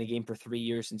been playing the game for 3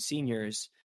 years in seniors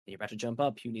and you're about to jump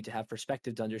up, you need to have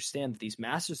perspective to understand that these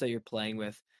masters that you're playing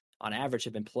with, on average,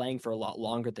 have been playing for a lot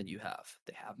longer than you have.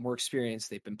 They have more experience.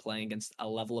 They've been playing against a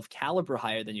level of caliber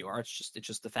higher than you are. It's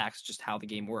just the facts, just how the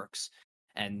game works.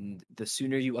 And the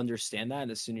sooner you understand that, and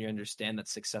the sooner you understand that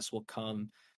success will come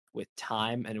with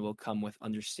time, and it will come with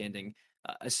understanding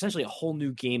essentially a whole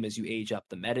new game as you age up.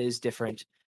 The meta is different.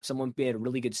 Someone made a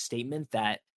really good statement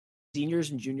that seniors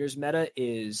and juniors meta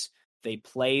is they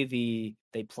play the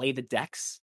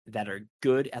decks that are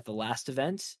good at the last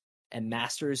event, and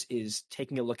Masters is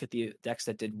taking a look at the decks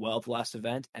that did well at the last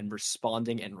event and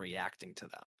responding and reacting to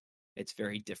them. It's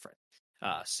very different.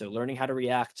 So learning how to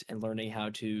react and learning how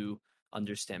to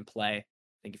understand play. I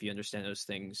think if you understand those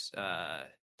things,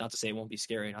 not to say it won't be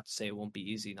scary, not to say it won't be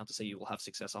easy, not to say you will have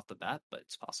success off the bat, but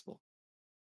it's possible.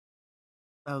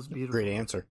 That was beautiful. Great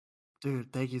answer.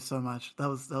 Dude, thank you so much. That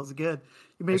was good.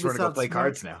 You I made just me want to go sound play smart.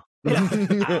 cards now.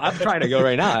 I'm trying to go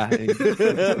right now.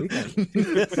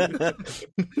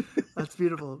 That's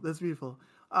beautiful. That's beautiful.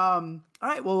 All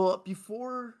right. Well,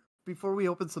 before we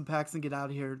open some packs and get out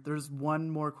of here, there's one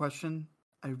more question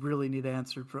I really need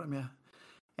answered from you,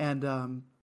 and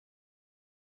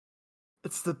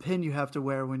it's the pin you have to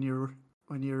wear when you're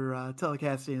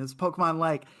telecasting. It's Pokemon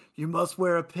like you must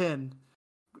wear a pin,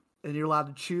 and you're allowed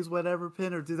to choose whatever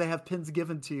pin, or do they have pins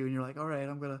given to you, and you're like, all right,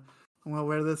 I'm gonna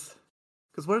wear this.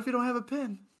 Because what if you don't have a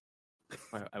pin?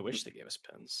 I wish they gave us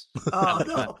pins. Oh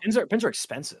no! Pins are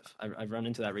expensive. I've run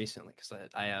into that recently because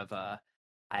I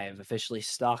have officially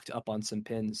stocked up on some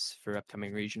pins for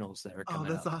upcoming regionals that are Oh,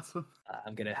 coming that's up. awesome.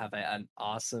 I'm gonna have an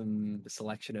awesome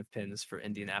selection of pins for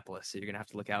Indianapolis, so you're gonna have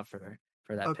to look out for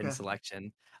that pin Okay.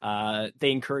 selection.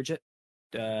 They encourage it.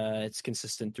 It's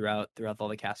consistent throughout all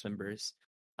the cast members.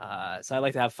 So I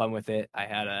like to have fun with it. I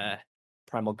had a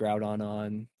Primal Groudon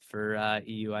on for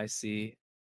EUIC,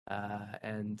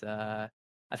 and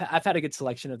I've had a good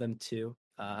selection of them too.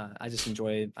 I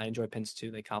enjoy pins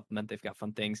too. They complement. They've got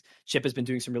fun things. Chip has been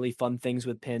doing some really fun things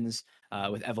with pins,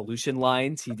 with evolution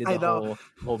lines. He did I the know.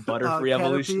 whole Butterfree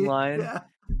evolution Canopy, line.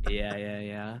 Yeah.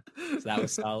 Yeah. So that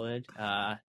was solid.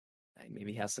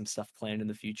 Maybe he has some stuff planned in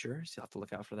the future, so you'll have to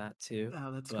look out for that too.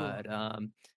 Oh, that's But cool.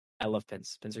 I love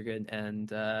pins. Pins are good,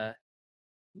 and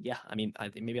yeah, I mean, I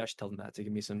think maybe I should tell them that to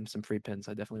give me some free pins.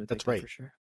 I definitely would take That's them right. for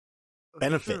sure.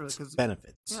 Benefits. Sure, 'cause-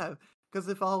 Benefits. Yeah, because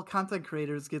if all content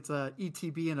creators gets a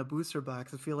ETB and a booster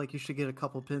box, I feel like you should get a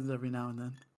couple pins every now and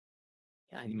then.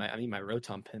 Yeah, I need my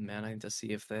Rotom pin, man. I need to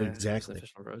see if there's Exactly. an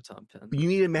official Rotom pin. You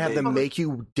need to have them Okay. make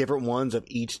you different ones of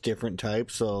each different type.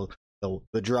 So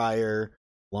the dryer,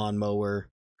 lawnmower.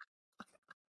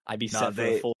 I'd be No, set for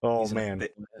a full. Oh, season. man.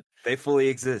 They fully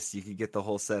exist. You could get the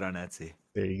whole set on Etsy.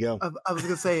 There you go. I was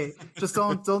gonna say, just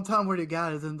don't tell them where you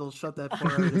got it, then they'll shut that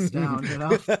poor artist down. You know.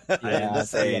 I didn't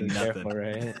say gotta be nothing. careful,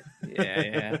 right?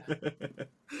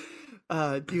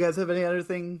 Yeah. Do you guys have any other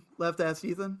thing left to ask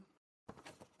Ethan?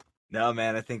 No,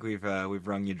 man. I think we've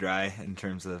wrung you dry in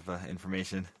terms of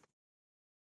information.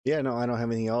 Yeah, no, I don't have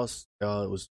anything else. It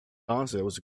was honestly, it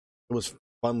was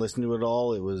fun listening to it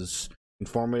all. It was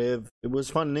informative. It was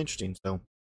fun and interesting. So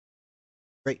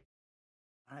great.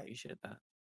 I appreciate that.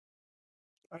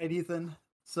 All right, Ethan.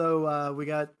 So we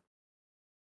got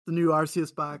the new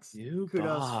Arceus box. New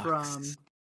Kudos box. from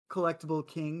Collectible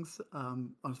Kings,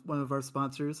 one of our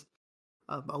sponsors.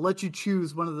 I'll let you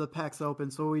choose one of the packs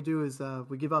open. So what we do is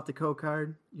we give out the code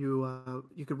card. You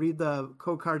can read the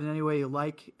code card in any way you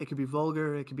like. It could be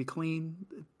vulgar. It could be clean.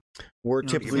 We're You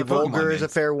know, typically give me Pokemon vulgar as a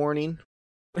names. fair warning.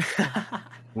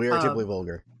 We are Um, typically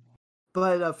vulgar.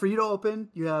 But for you to open,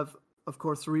 you have, of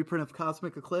course, the reprint of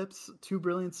Cosmic Eclipse, 2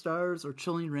 Brilliant Stars, or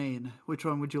Chilling Rain. Which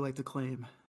one would you like to claim?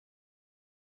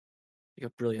 You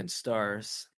got Brilliant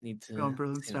Stars. Need to Going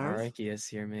Brilliant see an Stars? Arceus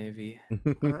here, maybe.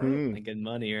 right. Make good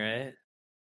money, right?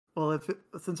 Well,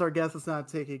 since our guest is not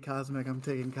taking Cosmic, I'm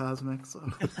taking Cosmic, so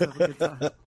let's have a good time.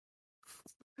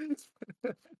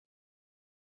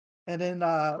 And then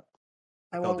I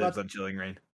Hell won't let. dibs on Chilling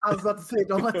Rain. I was about to say,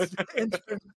 don't let the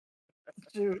intern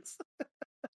choose.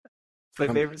 It's my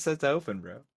favorite set to open,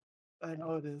 bro. I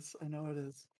know it is.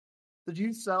 Did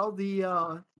you sell the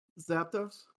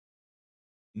Zapdos?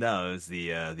 No, it was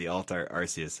the Altar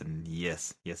Arceus, and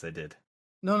yes, I did.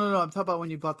 No. I'm talking about when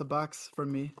you bought the box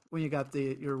from me. When you got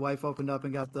your wife opened up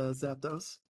and got the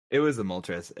Zapdos. It was a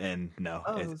Moltres, and no,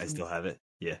 Oh, it was I still have it.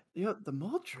 Yeah. Yeah, the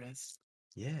Moltres.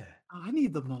 Yeah. Oh, I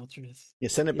need the Moltres. Yeah,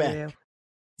 send it back.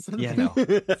 Yeah, no.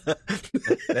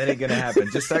 That ain't gonna happen.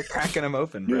 Just start cracking them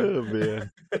open, bro.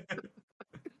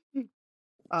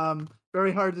 Oh, man.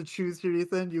 Very hard to choose here,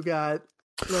 Ethan. You got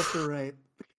left or right.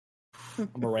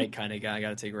 I'm a right kind of guy. I got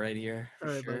to take right here for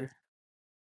All right, buddy. sure.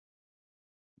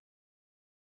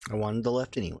 I wanted the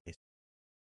left anyways.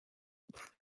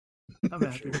 I'm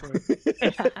happy for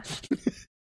it.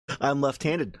 I'm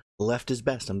left-handed. Left is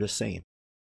best. I'm just saying.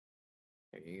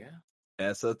 There you go.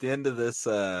 Yeah, so at the end of this,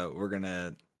 we're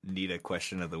gonna need a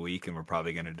question of the week, and we're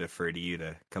probably going to defer to you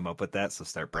to come up with that. So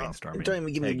start brainstorming. Don't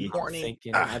even give me Peggy. a warning.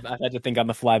 I've had to think on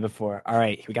the fly before. All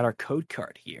right, we got our code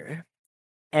card here.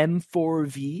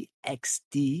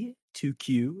 M4VXD2Q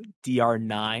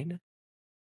DR9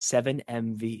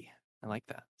 7MV. I like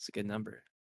that. It's a good number.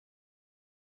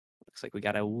 Looks like we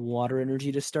got a water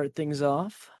energy to start things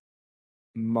off.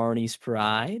 Marnie's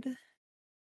Pride.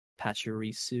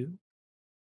 Pachirisu.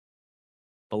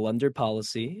 Blunder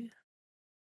Policy.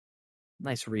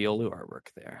 Nice Riolu artwork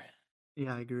there.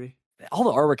 Yeah, I agree. All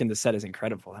the artwork in the set is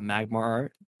incredible. The Magmar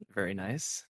art, very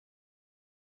nice.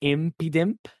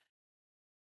 Impidimp.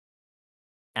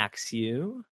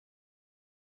 Axew.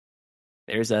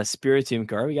 There's a Spiritomb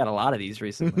card. We got a lot of these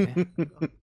recently.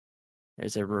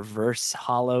 There's a reverse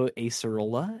hollow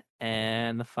Acerola.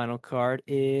 And the final card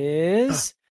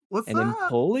is What's an that?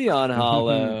 Empoleon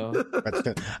hollow.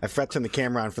 I forgot to turn the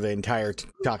camera on for the entire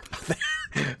talk about that.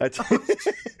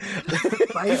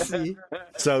 Spicy.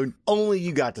 So only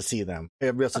you got to see them.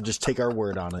 Everybody else will just take our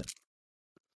word on it.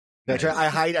 I try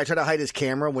to hide his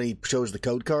camera when he shows the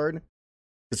code card,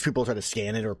 because people try to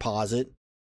scan it or pause it.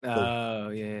 Oh,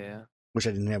 yeah. Which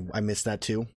I didn't have. I missed that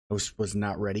too. I was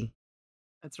not ready.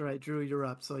 That's right, Drew. You're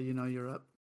up, so you know you're up.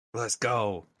 Let's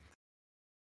go.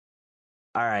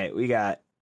 All right, we got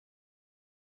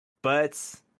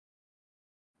Butts,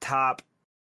 Top.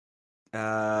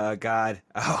 God,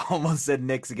 I almost said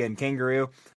Nyx again. Kangaroo,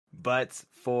 Butts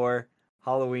 4,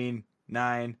 Halloween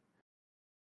 9,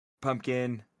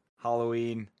 Pumpkin,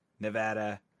 Halloween,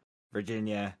 Nevada,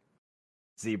 Virginia,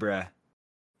 Zebra,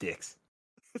 Dix.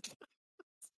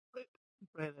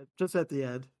 Right, just at the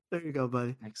end. There you go,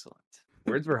 buddy. Excellent.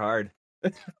 Words were hard.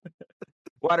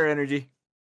 Water energy.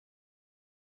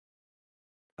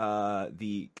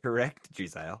 The correct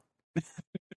Drizzile.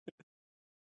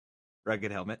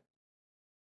 Rugged helmet.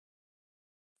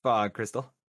 Fog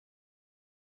crystal.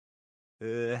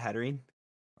 Hatterene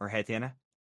or Hatenna.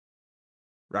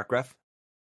 Rockruff.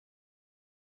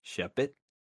 Shuppet.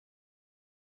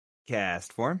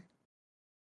 Cast form.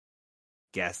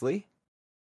 Ghastly.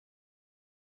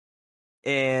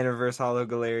 And reverse hollow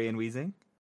Galarian Weezing.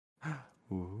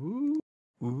 Ooh,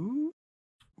 ooh,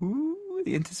 ooh,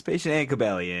 the anticipation and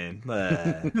Cobalion.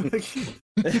 I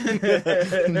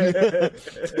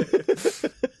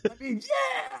mean,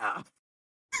 yeah.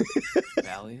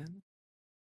 Valiant.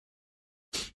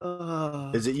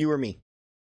 Is it you or me?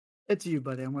 It's you,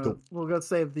 buddy. Cool. We'll go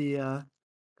save the because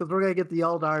we're gonna get the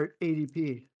Eldart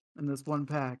ADP in this one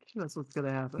pack. That's what's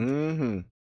gonna happen, Mm-hmm.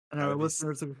 and our would be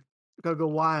listeners are gonna go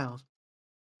wild.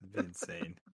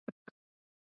 Insane.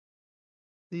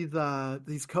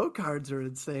 These code cards are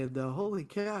insane, though. Holy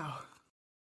cow!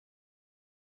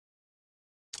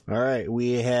 All right,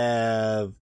 we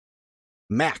have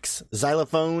Max,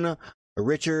 Xylophone,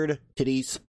 Richard,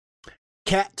 Titties,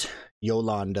 Kat,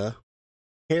 Yolanda,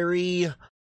 Harry,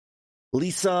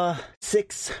 Lisa,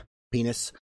 6,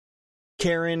 Penis,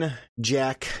 Karen,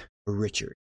 Jack,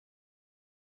 Richard.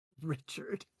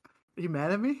 Richard, are you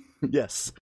mad at me?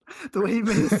 Yes, The way you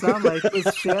made it sound like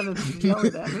was Shannon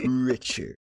yelling at me.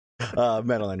 Richard.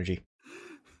 Metal Energy.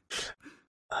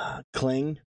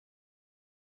 Kling.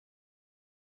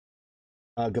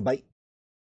 Gabite.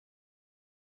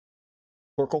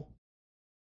 Torkoal.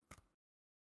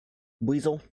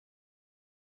 Weasel.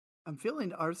 I'm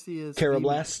feeling Arceus.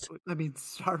 Carablast. I mean,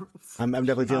 Star. I'm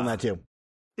definitely feeling that too.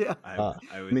 Yeah. I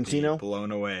would Mincino? be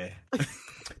blown away.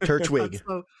 Turtwig.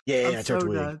 I'm Yeah, so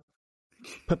Turtwig. done.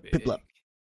 Piplup.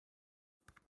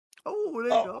 Oh, there you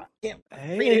go. Can't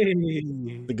Hey.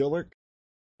 the Golurk?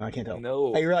 I can't tell.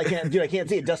 No. I really can't, dude. I can't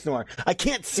see it. Dust Noir. I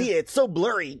can't see it. It's so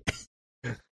blurry.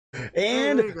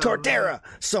 And there you go. Torterra.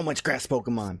 So much grass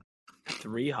Pokemon.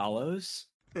 3 hollows?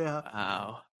 Yeah.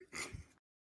 Wow.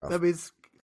 That means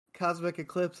Cosmic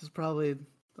Eclipse is probably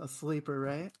a sleeper,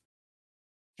 right?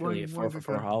 Really a 4 for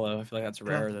 4 hollow. I feel like that's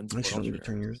rarer than I should Ultra only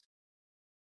turn rare. yours.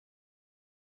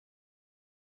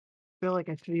 I feel like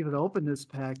I should even open this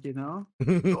pack, you know?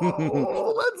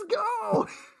 Oh, let's go!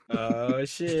 Oh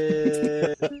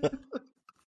shit! The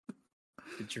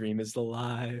dream is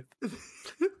alive.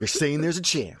 You're saying there's a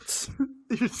chance.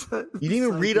 You You didn't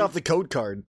even read off the code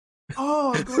card.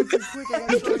 Oh, I'm going too quick. I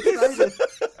got so excited.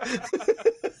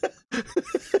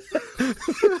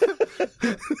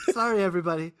 Sorry,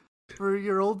 everybody. For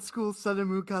your old school Sun and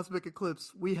Moon Cosmic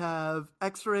Eclipse, we have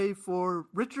X-Ray for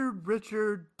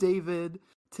Richard, David,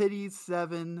 Titties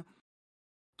 7,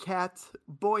 Cat,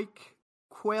 Boik,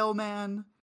 Quailman,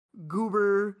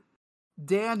 Goober,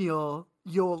 Daniel,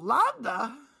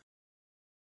 Yolanda.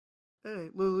 Hey,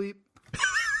 Lily,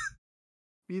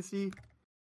 BC,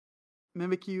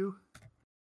 Mimikyu,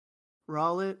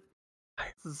 Rowlet,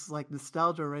 This is like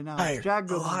nostalgia right now. Higher. Jack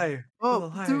goes, higher.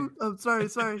 oh, dude, I'm sorry.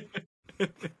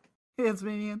 Hands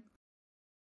Manian.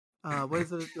 What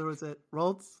is it? There was it.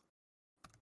 Rolls?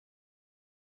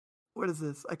 What is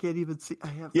this? I can't even see. I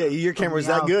have. Yeah, your camera's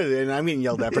that meow. good, and I'm getting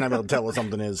yelled at for not being able to tell what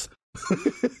something is.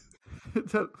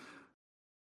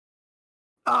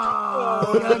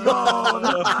 Oh, we gotta go.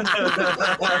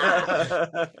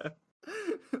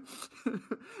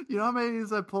 You know how many of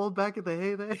these I pulled back at the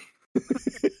heyday?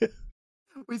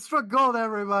 We struck gold,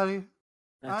 everybody.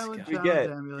 Let's Island go.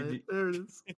 Challenge Amulet. There it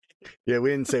is. Yeah, we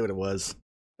didn't say what it was.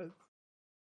 All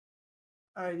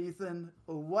right, Ethan.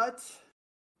 What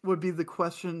would be the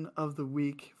question of the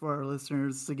week for our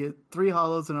listeners to get 3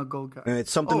 hollows and a gold card? And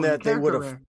it's something Oh, that they character would have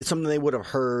rare. it's something they would have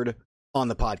heard on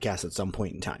the podcast at some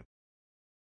point in time.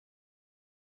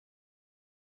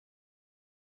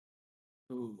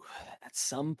 Ooh, at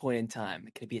some point in time,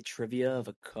 it could be a trivia of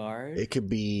a card. It could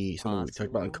be something we talked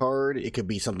about on Possible. card. It could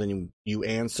be something you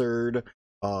answered,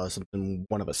 something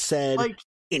one of us said, Like,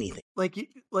 anything. the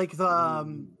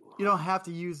you don't have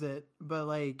to use it, but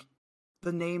like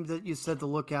the name that you said to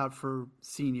look out for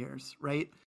seniors, right?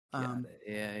 Got it.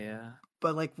 Yeah.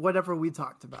 But like whatever we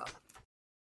talked about.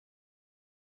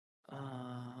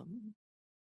 All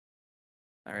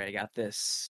right, I got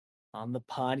this. On the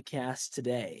podcast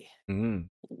today, Mm.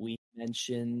 we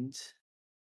mentioned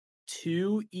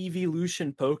 2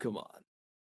 evolution Pokemon.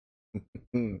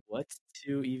 What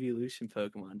 2 evolution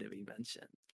Pokemon did we mention?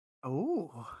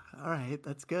 Oh, all right,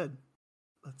 that's good.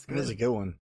 That's That is a good. good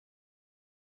one.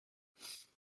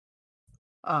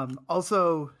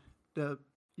 Also,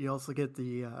 you also get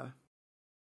the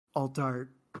alt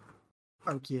art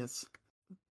Arceus.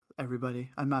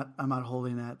 Everybody, I'm not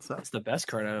holding that. So That's the best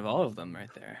card out of all of them,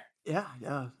 right there. yeah,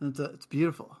 it's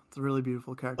beautiful. It's a really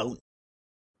beautiful card. Oh.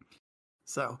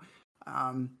 So,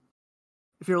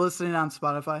 if you're listening on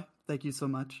Spotify, thank you so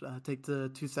much. Take the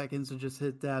 2 seconds to just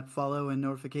hit that follow and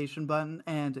notification button,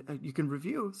 and you can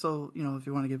review. So, if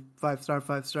you want to give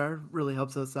 5-star, really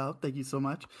helps us out. Thank you so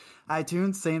much.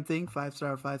 iTunes, same thing,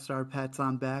 5-star, pats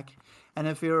on back. And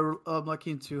if you're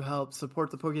looking to help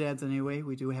support the Pokedads in any way,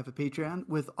 we do have a Patreon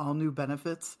with all new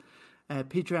benefits at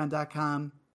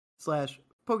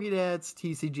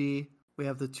patreon.com/PokedadsTCG. We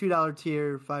have the $2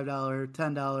 tier, $5,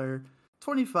 $10,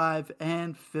 $25,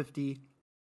 and $50.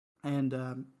 And,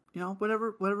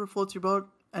 whatever floats your boat,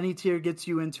 any tier gets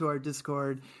you into our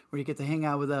Discord where you get to hang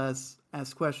out with us,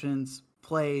 ask questions,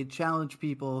 play, challenge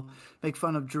people, make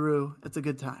fun of Drew. It's a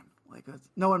good time. Like,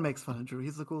 no one makes fun of Drew.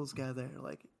 He's the coolest guy there.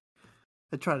 Like,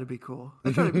 I try to be cool.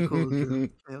 I try to be cool with Drew.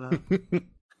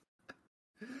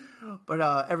 But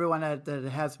everyone that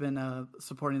has been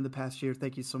supporting the past year,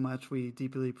 thank you so much. We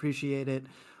deeply appreciate it.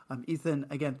 Ethan,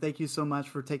 again, thank you so much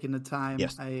for taking the time.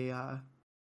 Yes. I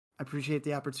appreciate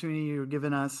the opportunity you're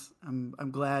giving us.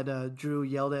 I'm glad Drew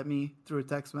yelled at me through a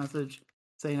text message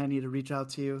saying I need to reach out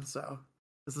to you. So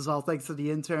this is all thanks to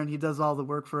the intern. He does all the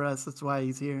work for us. That's why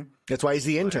he's here. That's why he's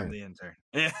the intern. The intern.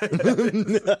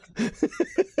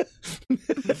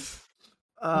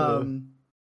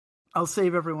 I'll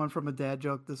save everyone from a dad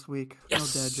joke this week.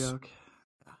 Yes. No dad joke.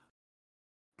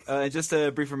 Just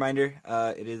a brief reminder,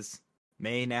 it is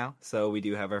May now, so we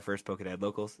do have our first Pokedad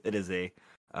Locals. It is a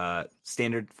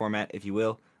standard format, if you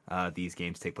will. These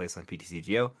games take place on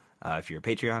PTCGO. If you're a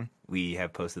Patreon, we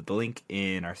have posted the link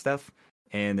in our stuff,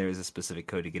 and there is a specific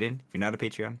code to get in. If you're not a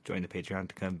Patreon, join the Patreon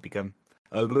to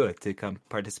come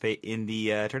participate in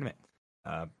the tournament.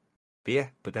 But yeah,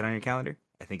 put that on your calendar.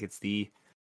 I think it's the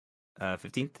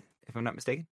 15th, if I'm not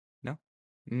mistaken. No?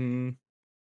 We're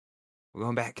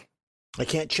going back. I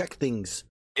can't check things.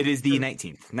 It is the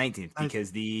 19th,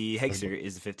 because the Hexer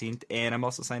is the 15th, and I'm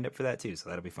also signed up for that too, so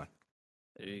that'll be fun.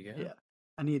 There you go. Yeah.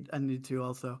 I need to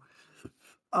also.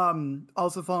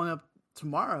 Also following up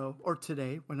tomorrow or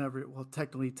today,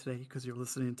 technically today because you're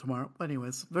listening tomorrow.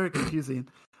 Anyways, very confusing.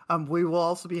 We will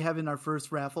also be having our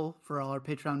first raffle for all our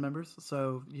Patreon members.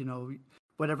 So,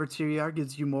 whatever tier you are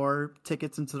gives you more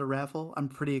tickets into the raffle. I'm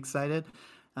pretty excited.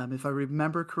 If I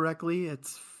remember correctly,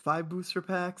 it's 5 booster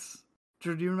packs.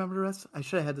 Drew, do you remember the rest? I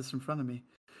should have had this in front of me.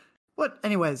 What?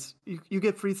 Anyways, you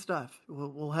get free stuff.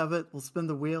 We'll have it. We'll spin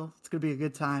the wheel. It's gonna be a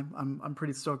good time. I'm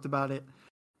pretty stoked about it,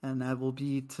 and that will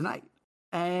be tonight.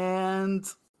 And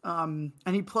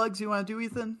any plugs you want to do,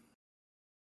 Ethan?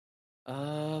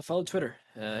 Follow Twitter,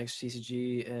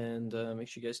 XTCG, and make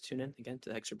sure you guys tune in again to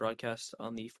the Hexer broadcast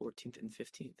on the 14th and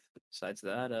 15th. Besides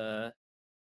that,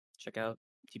 check out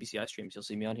TBCI streams. You'll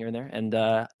see me on here and there. And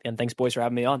thanks, boys, for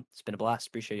having me on. It's been a blast.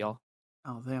 Appreciate y'all.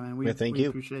 Oh, yeah, man. Yeah, thank we you.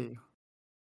 appreciate you.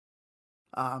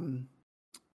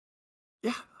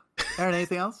 Yeah. Aaron,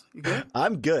 anything else? You good?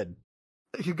 I'm good.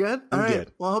 You good? I'm All right.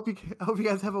 good. Well, I hope you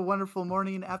guys have a wonderful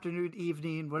morning, afternoon,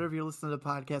 evening, whatever you're listening to the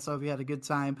podcast. I hope you had a good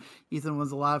time. Ethan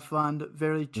was a lot of fun.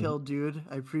 Very chill dude.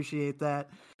 I appreciate that.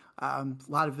 A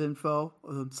lot of info,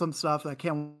 some stuff. I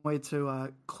can't wait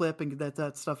to clip and get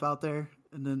that stuff out there,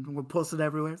 and then we'll post it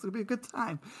everywhere. It's gonna be a good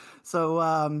time.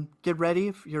 So get ready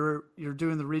if you're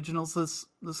doing the regionals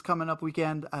this coming up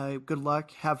weekend. Good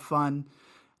luck. Have fun.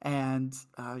 And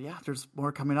yeah, there's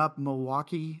more coming up.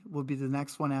 Milwaukee will be the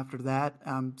next one after that.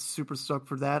 I'm super stoked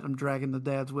for that. I'm dragging the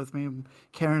dads with me. I'm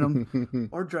carrying them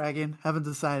or dragging. Haven't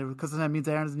decided because that means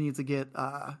Aaron needs to get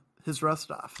his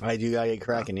rust off. I do gotta get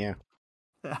cracking, yeah.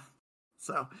 Yeah.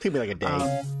 So Take me like a day.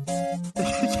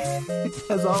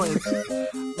 as always,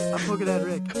 I'm Pokedad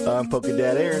Rick. I'm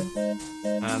Pokedad Aaron.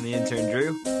 I'm the intern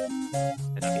Drew.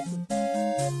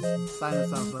 Sign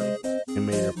us out, buddy. And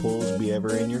may your pulls be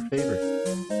ever in your favor.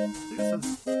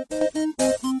 Deuces.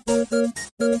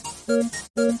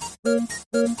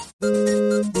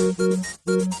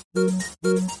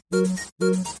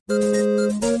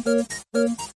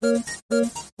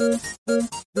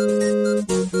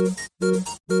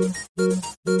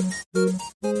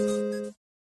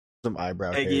 Some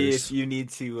eyebrow Peggy, hairs. if you need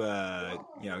to,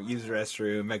 use the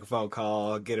restroom, make a phone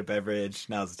call, get a beverage,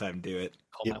 now's the time to do it.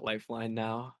 Call my lifeline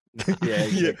now. Yeah,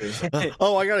 exactly.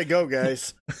 Oh, I gotta go,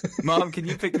 guys. Mom, can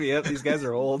you pick me up? These guys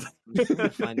are old. I'm just trying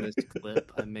to find this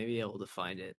clip. I may be able to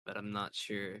find it, but I'm not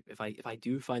sure. If I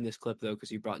do find this clip though, because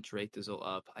you brought Drake Dizzle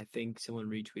up, I think someone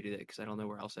retweeted it because I don't know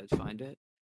where else I'd find it.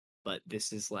 But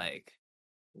this is like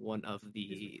one of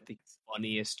the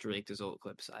funniest Drake Dizzle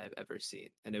clips I've ever seen,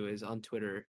 and it was on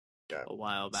Twitter a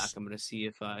while back. I'm gonna see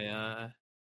if I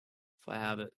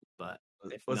have it, but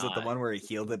if Was not, it the one where he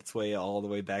healed its way all the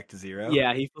way back to zero?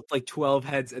 Yeah, he flipped like 12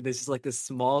 heads, and this is like this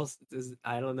small.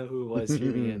 I don't know who it was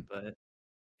streaming it, but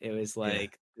it was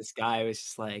like this guy was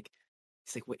just like,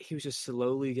 he's like, wait, he was just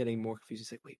slowly getting more confused.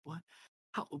 He's like, wait, what?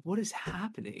 What is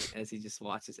happening? As he just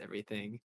watches everything.